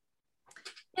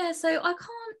 Yeah, so I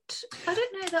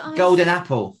don't know that I... Golden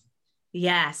Apple.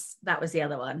 Yes, that was the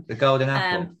other one. The Golden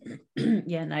Apple.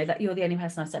 Yeah, no, that you're the only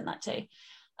person I sent that to.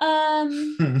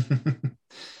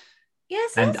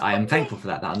 Yes, and I am thankful for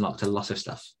that. That unlocked a lot of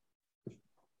stuff.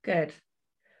 Good.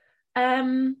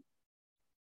 Yeah,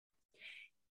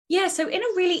 so in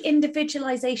a really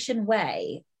individualization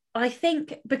way, I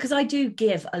think, because I do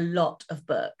give a lot of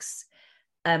books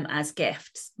as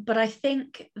gifts, but I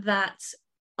think that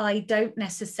I don't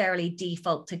necessarily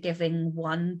default to giving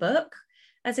one book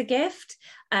as a gift.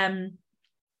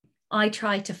 I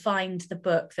try to find the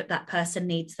book that person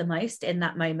needs the most in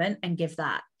that moment and give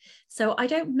that. So I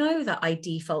don't know that I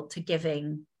default to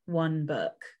giving one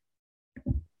book.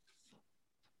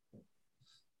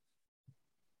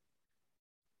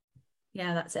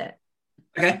 Yeah, that's it.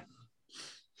 Okay.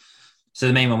 So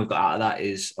the main one we've got out of that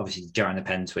is obviously Joanna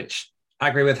Penns, which I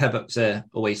agree with. Her books are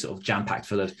always sort of jam-packed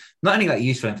full of not only like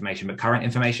useful information, but current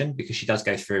information, because she does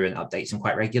go through and updates them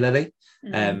quite regularly.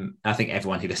 I think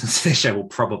everyone who listens to this show will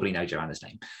probably know Joanna's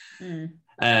name.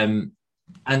 And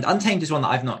Untamed is one that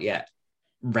I've not yet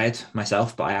read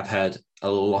myself, but I have heard a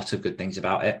lot of good things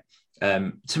about it.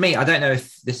 To me, I don't know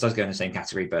if this does go in the same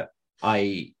category, but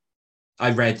I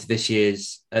read this year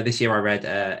I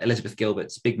read Elizabeth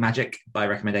Gilbert's Big Magic by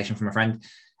recommendation from a friend,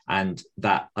 and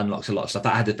that unlocks a lot of stuff.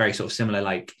 That had a very sort of similar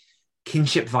like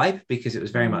kinship vibe, because it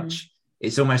was very much,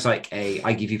 it's almost like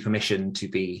I give you permission to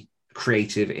be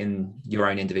creative in your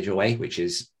own individual way, which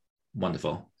is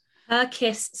wonderful. Her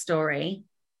kiss story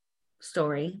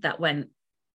that went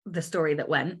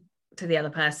to the other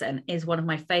person is one of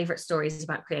my favorite stories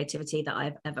about creativity that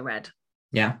I've ever read.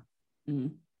 Yeah.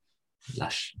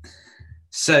 Lush.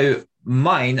 So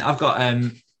mine, I've got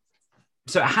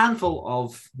so a handful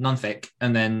of non-fic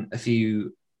and then a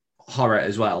few horror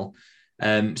as well.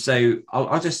 So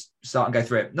I'll just start and go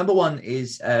through it. Number one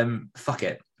is Fuck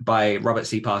It by Robert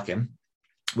C. Parkin,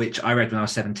 which I read when I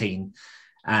was 17.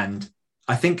 And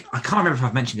I can't remember if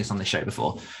I've mentioned this on the show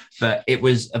before, but it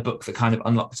was a book that kind of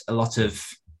unlocked a lot of,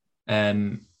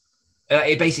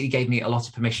 it basically gave me a lot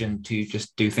of permission to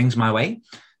just do things my way.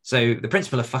 So the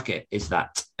principle of Fuck It is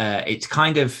that it's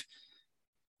kind of,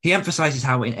 he emphasizes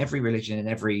how in every religion and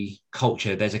every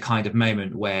culture, there's a kind of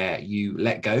moment where you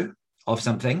let go of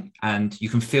something and you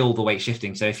can feel the weight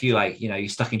shifting. So if you you're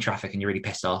stuck in traffic and you're really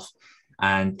pissed off,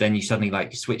 and then you suddenly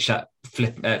flip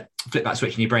that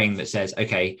switch in your brain that says,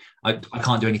 okay, I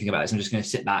can't do anything about this. I'm just going to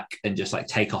sit back and just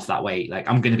take off that weight. Like,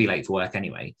 I'm going to be late for work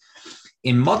anyway.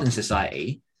 In modern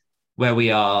society, where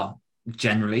we are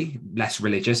generally less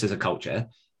religious as a culture,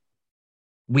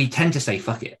 we tend to say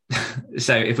fuck it.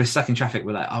 So if we're stuck in traffic,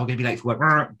 we're like, oh, we're gonna be late for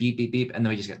work, beep, beep, beep. And then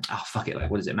we just go, oh, fuck it. Like,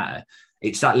 what does it matter?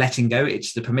 It's that letting go.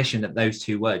 It's the permission that those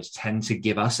two words tend to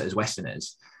give us as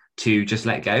Westerners to just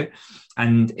let go.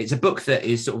 And it's a book that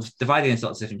is sort of divided into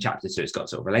lots of different chapters. So it's got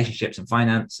sort of relationships and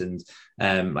finance and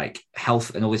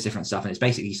health and all this different stuff. And it's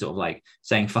basically sort of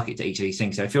saying fuck it to each of these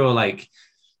things. So if you're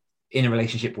in a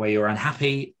relationship where you're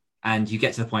unhappy, and you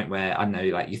get to the point where, I don't know,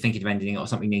 you're thinking of ending it or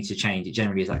something needs to change, it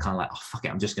generally is oh, fuck it,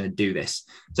 I'm just going to do this.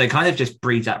 So it kind of just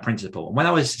breeds that principle. And when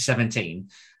I was 17,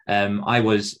 I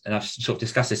was, and I've sort of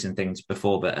discussed this in things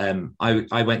before, but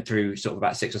I went through sort of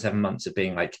about 6 or 7 months of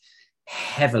being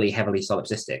heavily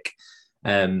solipsistic,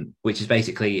 which is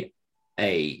basically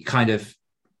a kind of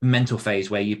mental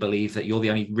phase where you believe that you're the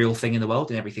only real thing in the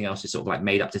world and everything else is sort of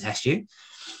made up to test you.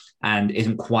 And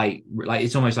isn't quite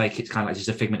it's almost it's kind of just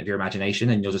a figment of your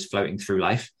imagination and you're just floating through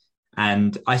life.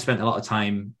 And I spent a lot of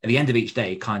time at the end of each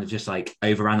day kind of just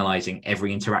overanalyzing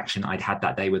every interaction I'd had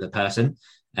that day with a person.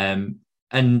 And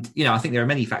I think there are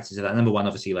many factors of that. Number one,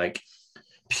 obviously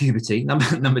puberty.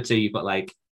 Number two, you've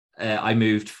got I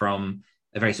moved from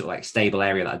a very sort of stable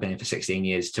area that I'd been in for 16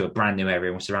 years to a brand new area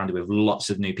and was surrounded with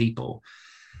lots of new people.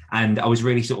 And I was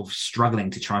really sort of struggling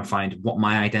to try and find what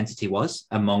my identity was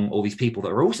among all these people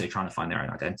that are also trying to find their own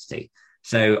identity.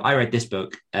 So I read this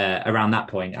book around that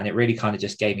point, and it really kind of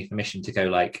just gave me permission to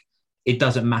go it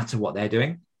doesn't matter what they're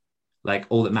doing.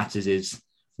 All that matters is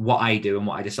what I do and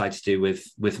what I decide to do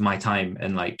with my time.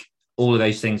 And all of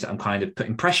those things that I'm kind of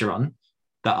putting pressure on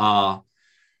that are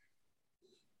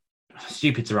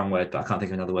stupid's the wrong word, but I can't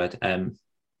think of another word.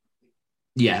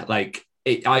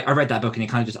 I read that book and it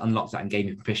kind of just unlocked that and gave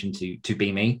me permission to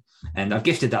be me. And I've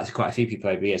gifted that to quite a few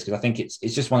people over the years because I think it's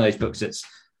just one of those books that's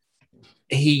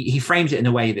he frames it in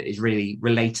a way that is really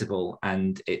relatable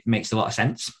and it makes a lot of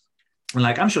sense. And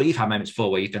I'm sure you've had moments before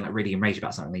where you've been really enraged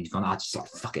about something and you've gone, just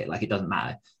fuck it, it doesn't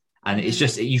matter. And it's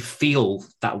just you feel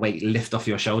that weight lift off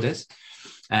your shoulders.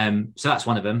 So that's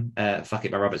one of them, Fuck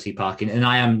It by Robert C. Parkin. And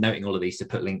I am noting all of these to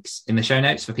put links in the show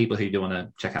notes for people who do want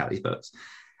to check out these books.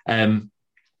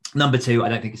 Number two, I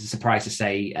don't think it's a surprise to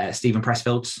say Stephen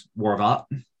Pressfield's War of Art.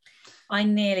 I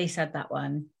nearly said that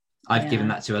one. I've given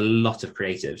that to a lot of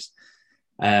creatives,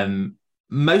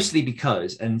 mostly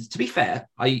because, and to be fair,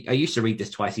 I used to read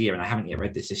this twice a year and I haven't yet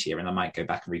read this year and I might go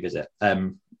back and revisit.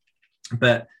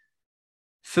 But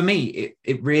for me,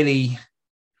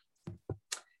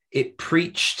 it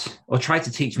preached or tried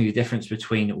to teach me the difference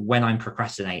between when I'm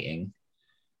procrastinating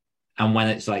and when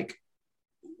it's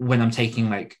when I'm taking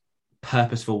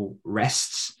purposeful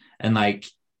rests. And like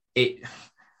I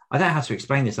don't know how to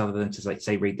explain this other than to like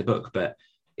say read the book, but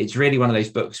it's really one of those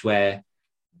books where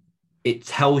it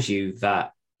tells you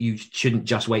that you shouldn't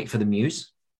just wait for the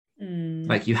muse.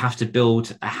 Like you have to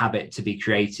build a habit to be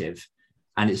creative.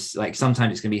 And it's like,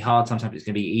 sometimes it's going to be hard, sometimes it's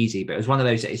going to be easy, but it was one of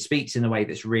those that it speaks in a way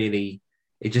that's really,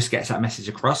 it just gets that message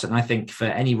across. And I think for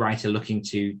any writer looking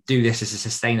to do this as a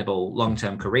sustainable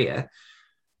long-term career,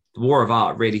 The War of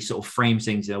Art really sort of frames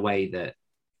things in a way that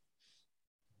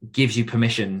gives you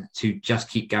permission to just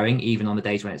keep going, even on the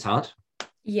days when it's hard.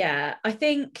 Yeah, I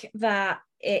think that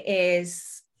it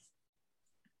is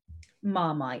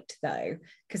Marmite though,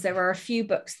 because there are a few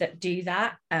books that do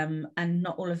that, and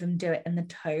not all of them do it in the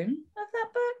tone of that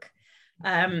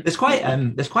book. There's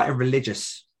quite a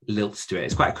religious lilt to it.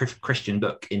 It's quite a Christian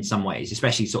book in some ways,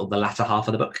 especially sort of the latter half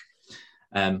of the book,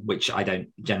 which I don't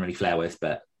generally flair with,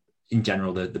 but in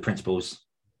general, the principles,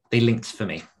 they linked for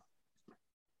me.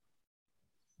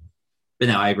 But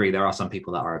no, I agree. There are some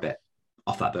people that are a bit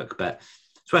off that book, but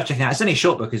it's worth checking out. It's only a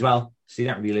short book as well, so you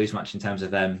don't really lose much in terms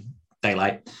of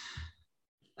daylight.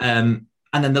 And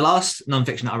then the last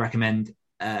nonfiction that I recommend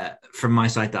from my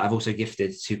side that I've also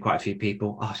gifted to quite a few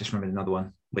people. Oh, I just remembered another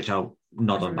one, which I'll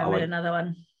nod on. Another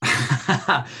one.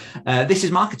 This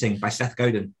is Marketing by Seth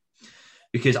Godin,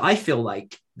 because I feel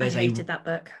like I hated that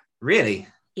book. Really?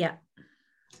 Yeah.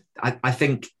 I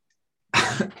think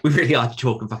we really are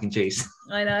chalk and fucking cheese.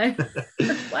 I know.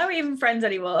 Why are we even friends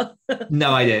anymore?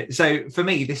 No idea. So for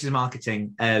me, This is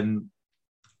Marketing.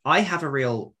 I have a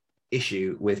real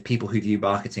issue with people who view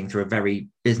marketing through a very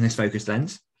business focused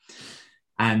lens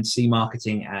and see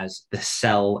marketing as the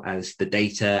sell, as the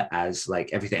data, as like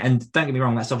everything. And don't get me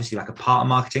wrong, that's obviously like a part of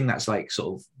marketing. That's like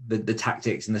sort of the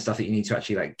tactics and the stuff that you need to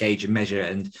actually like gauge and measure.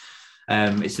 And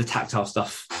it's the tactile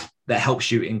stuff that helps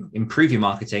you improve your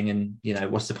marketing. And, you know,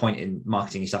 what's the point in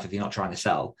marketing stuff if you're not trying to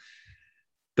sell?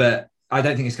 But I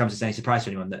don't think this comes as any surprise to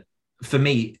anyone that for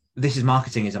me, This is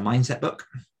Marketing is a mindset book,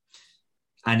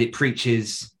 and it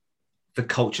preaches the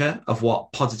culture of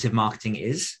what positive marketing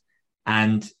is.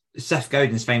 And Seth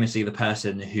Godin is famously the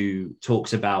person who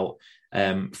talks about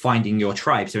finding your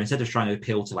tribe. So instead of trying to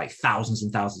appeal to like thousands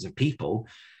and thousands of people,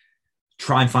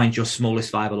 try and find your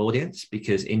smallest viable audience,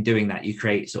 because in doing that, you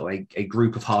create sort of a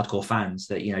group of hardcore fans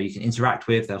that, you know, you can interact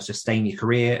with, they'll sustain your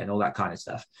career and all that kind of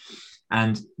stuff.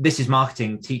 And This is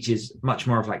Marketing teaches much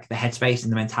more of like the headspace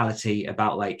and the mentality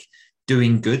about like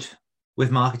doing good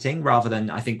with marketing, rather than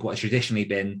I think what has traditionally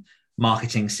been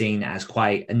marketing seen as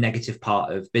quite a negative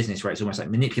part of business, where it's almost like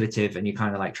manipulative and you're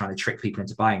kind of like trying to trick people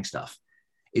into buying stuff.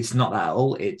 It's not that at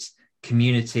all. It's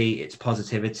community, it's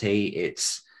positivity,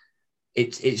 it's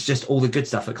just all the good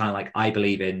stuff that kind of like I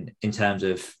believe in terms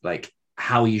of like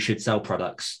how you should sell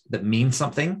products that mean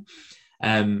something.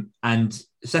 And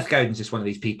Seth Godin's just one of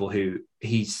these people who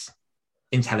he's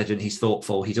intelligent, he's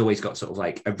thoughtful, he's always got sort of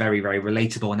like a very, very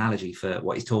relatable analogy for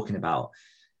what he's talking about.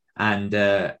 And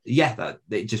that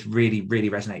it just really, really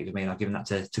resonated with me. And I've given that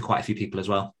to quite a few people as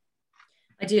well.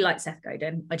 I do like Seth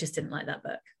Godin. I just didn't like that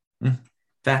book.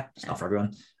 Fair. It's not for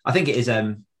everyone. I think it is.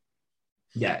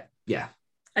 Yeah.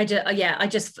 I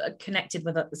just connected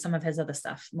with some of his other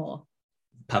stuff more.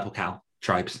 Purple Cow,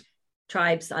 Tribes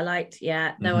I liked.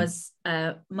 Yeah. There was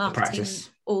Marketing,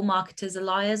 All Marketers Are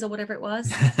Liars, or whatever it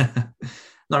was.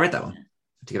 No, I read that one.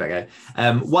 To give that a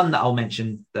go. One that I'll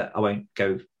mention that I won't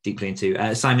go deeply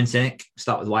into, Simon Sinek,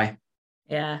 Start With Why.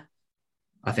 Yeah.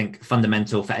 I think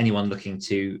fundamental for anyone looking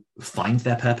to find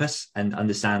their purpose and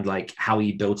understand like how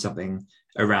you build something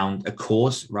around a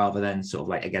cause rather than sort of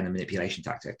like, again, a manipulation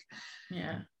tactic.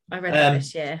 Yeah. I read that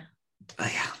this year. Oh,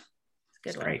 yeah.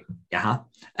 It's good. Great. Yeah.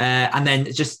 And then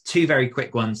just two very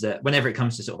quick ones that whenever it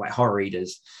comes to sort of like horror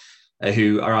readers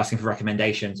who are asking for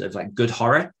recommendations of like good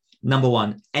horror, number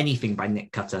one, anything by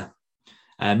Nick Cutter.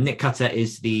 Nick Cutter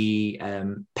is the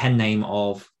pen name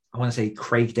of, I want to say,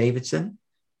 Craig Davidson.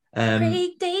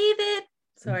 Craig David.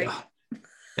 Sorry.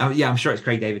 Yeah, I'm sure it's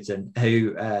Craig Davidson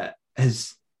who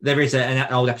there is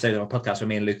an old episode of our podcast where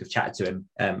me and Luke have chatted to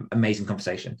him. Amazing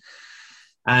conversation.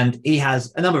 And he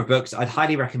has a number of books. I'd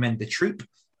highly recommend The Troop,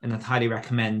 and I'd highly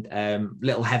recommend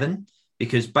Little Heaven,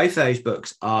 because both of those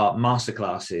books are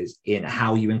masterclasses in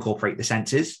how you incorporate the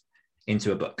senses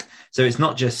into a book. So it's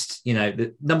not just, you know,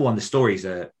 number one, the stories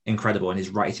are incredible and his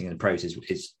writing and prose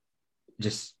is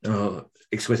just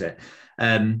exquisite.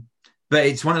 But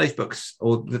it's one of those books,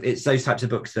 or it's those types of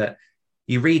books that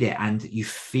you read it and you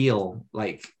feel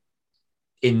like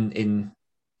in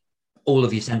all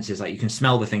of your senses, like you can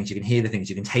smell the things, you can hear the things,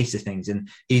 you can taste the things. And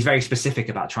he's very specific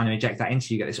about trying to inject that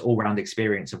into you, get this all-round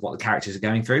experience of what the characters are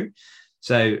going through.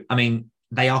 So, I mean,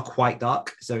 they are quite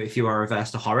dark. So if you are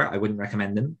averse to horror, I wouldn't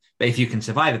recommend them. But if you can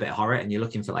survive a bit of horror and you're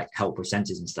looking for like help with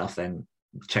senses and stuff, then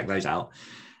check those out.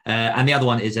 And the other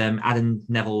one is Adam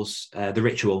Neville's The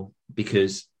Ritual,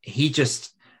 because he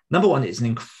just, number one, it's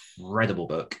an incredible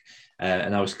book.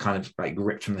 And I was kind of like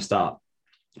gripped from the start.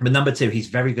 But number two, he's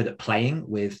very good at playing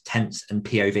with tense and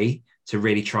POV to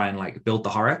really try and like build the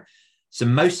horror. So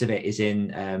most of it is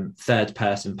in third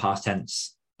person, past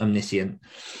tense, omniscient.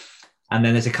 And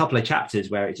then there's a couple of chapters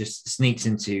where it just sneaks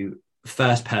into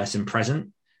first person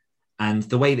present. And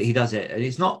the way that he does it,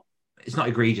 it's not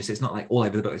egregious. It's not like all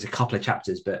over the book. There's a couple of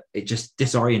chapters, but it just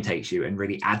disorientates you and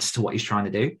really adds to what he's trying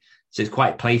to do. So it's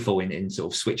quite playful in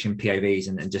sort of switching POVs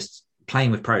and just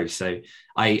playing with prose. So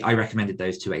I recommended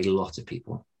those to a lot of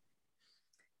people.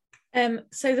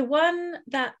 So the one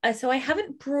that, so I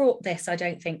haven't brought this, I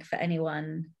don't think, for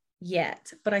anyone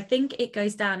yet, but I think it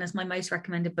goes down as my most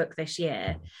recommended book this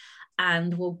year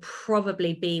and will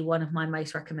probably be one of my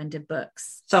most recommended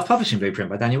books. Self-Publishing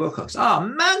Blueprint by Daniel Willcocks. Oh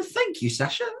man, thank you,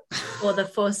 Sasha. For the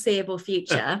foreseeable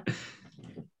future.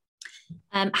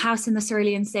 House in the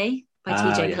Cerulean Sea by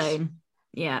TJ Yes. Klune.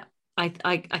 Yeah. I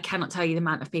cannot tell you the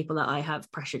amount of people that I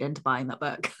have pressured into buying that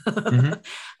book.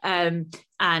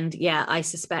 And yeah, I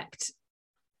suspect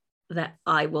that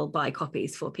I will buy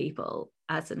copies for people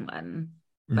as and when.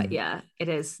 But yeah,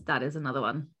 that is another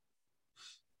one.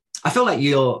 I feel like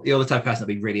you're the type of person that'll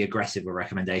be really aggressive with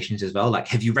recommendations as well. Like,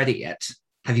 have you read it yet?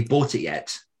 Have you bought it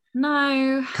yet?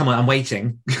 No. Come on, I'm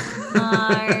waiting.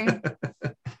 No.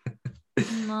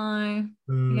 No.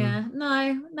 Yeah.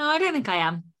 No, I don't think I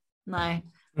am. No.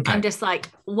 Okay. I'm just like,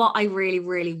 what I really,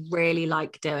 really, really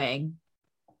like doing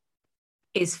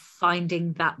is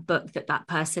finding that book that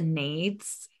person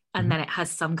needs. And then it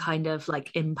has some kind of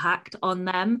like impact on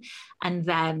them. And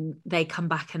then they come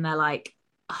back and they're like,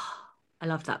 oh, I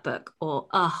love that book. Or,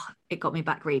 oh, it got me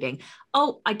back reading.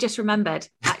 Oh, I just remembered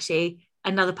actually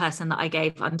another person that I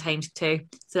gave Untamed to.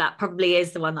 So that probably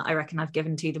is the one that I reckon I've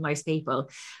given to the most people.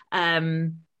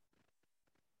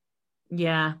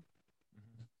 Yeah.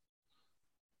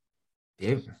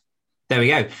 There we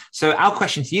go. So our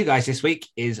question to you guys this week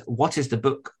is, what is the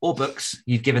book or books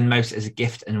you've given most as a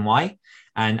gift and why?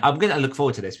 And I'm going to look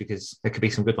forward to this because there could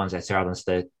be some good ones there, rather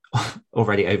than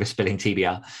already overspilling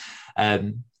TBR.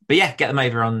 But yeah, get them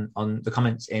over on the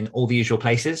comments in all the usual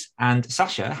places. And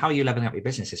Sasha, how are you leveling up your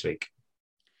business this week?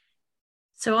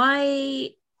 So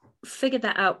I figured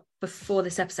that out before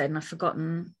this episode and I've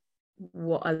forgotten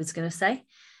what I was going to say.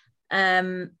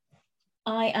 I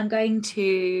am going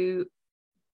to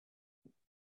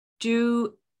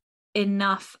do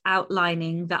enough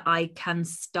outlining that I can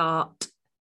start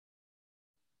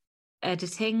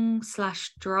editing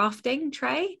 / drafting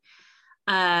Trey.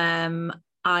 So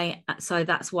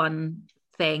that's one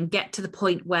thing. Get to the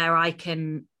point where I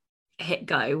can hit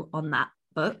go on that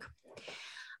book.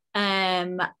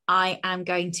 I am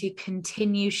going to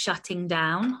continue shutting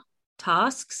down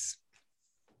tasks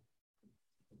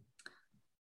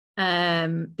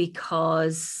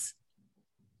because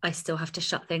I still have to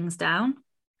shut things down.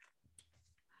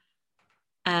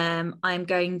 I'm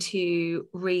going to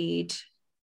read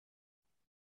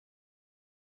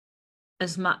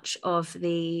as much of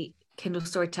the Kindle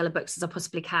Storyteller books as I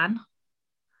possibly can.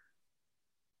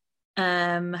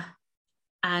 And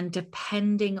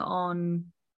depending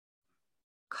on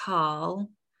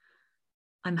Carl,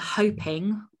 I'm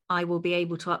hoping I will be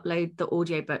able to upload the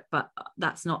audiobook, but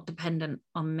that's not dependent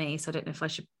on me. So I don't know if I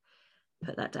should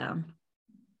put that down.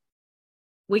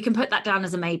 We can put that down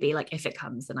as a maybe, like if it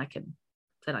comes, then I can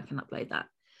upload that.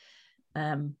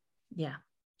 Yeah.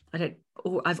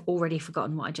 I've already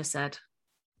forgotten what I just said.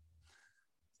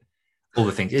 All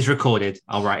the things. It's recorded.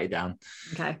 I'll write it down.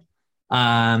 Okay.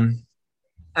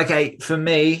 Okay, for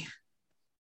me,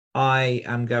 I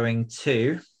am going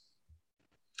to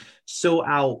sort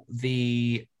out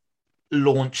the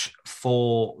launch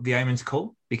for The Omen's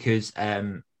Call because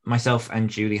myself and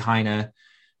Julie Heiner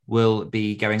will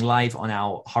be going live on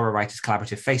our Horror Writers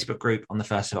Collaborative Facebook group on the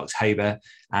 1st of October.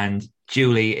 And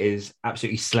Julie is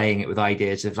absolutely slaying it with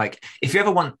ideas of like, if you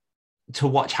ever want to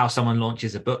watch how someone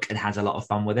launches a book and has a lot of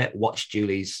fun with it, watch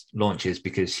Julie's launches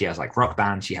because she has like rock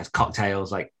bands, she has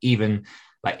cocktails, like even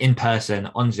like in person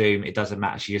on Zoom, it doesn't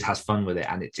matter. She just has fun with it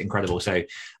and it's incredible. So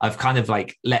I've kind of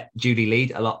like let Julie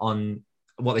lead a lot on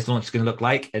what this launch is going to look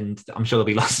like. And I'm sure there'll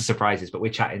be lots of surprises, but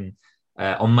we're chatting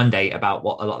on Monday about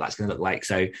what a lot of that's going to look like.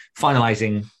 So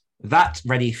finalizing that,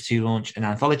 ready to launch an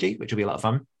anthology, which will be a lot of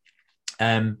fun.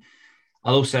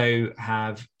 I'll also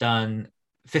have done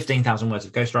 15,000 words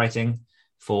of ghostwriting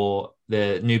for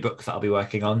the new book that I'll be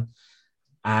working on.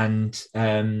 And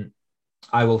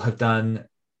I will have done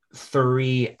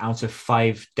 3 out of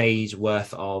 5 days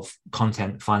worth of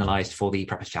content finalized for the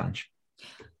Preppers Challenge.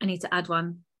 I need to add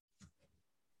one.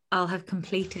 I'll have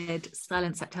completed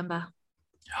Silent September.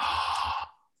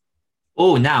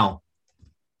 Oh, now.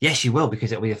 Yes, you will,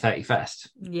 because it'll be the 31st.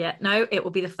 Yeah, no, it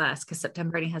will be the 1st because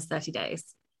September only has 30 days.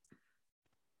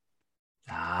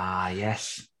 Ah,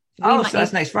 yes. So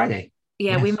that's next Friday.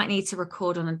 Yeah, yes. We might need to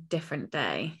record on a different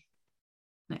day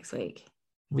next week.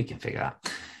 We can figure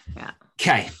that. Yeah.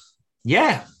 Okay.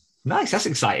 Yeah. Nice. That's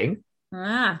exciting.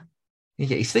 Ah, You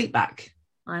get your sleep back.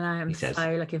 I know. I'm He says.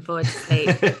 so looking forward to sleep.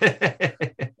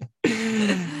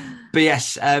 But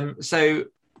yes, so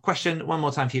question one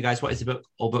more time for you guys. What is the book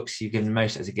or books you've given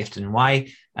most as a gift and why?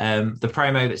 The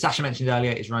promo that Sasha mentioned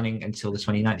earlier is running until the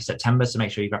 29th of September, so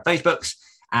make sure you grab those books.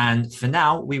 And for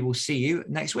now, we will see you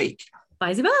next week.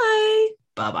 Bye-bye.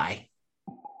 Bye-bye.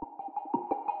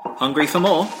 Hungry for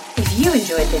more? If you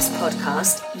enjoyed this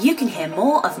podcast, you can hear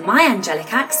more of my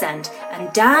angelic accent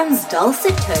and Dan's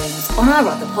dulcet tones on our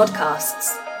other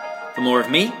podcasts. For more of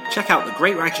me, check out the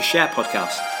Great Writer Share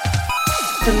podcast.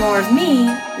 For more of me,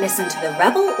 listen to the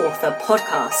Rebel Author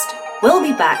podcast. We'll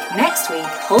be back next week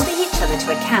holding each other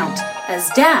to account as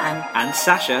Dan And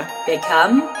Sasha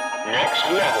become Next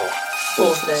Level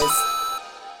authors.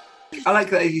 I like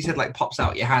that you said, like, pops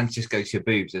out, your hands just go to your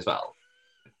boobs as well.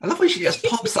 I love when she just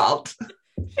pops out.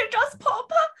 She just pop.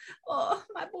 Oh,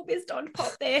 my boobies don't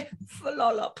pop there. Full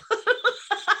all up.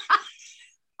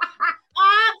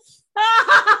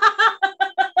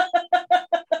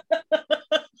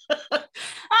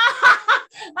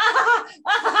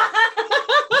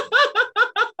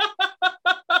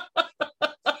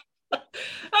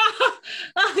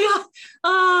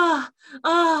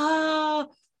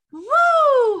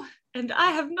 Woo! And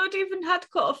I have not even had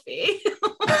coffee.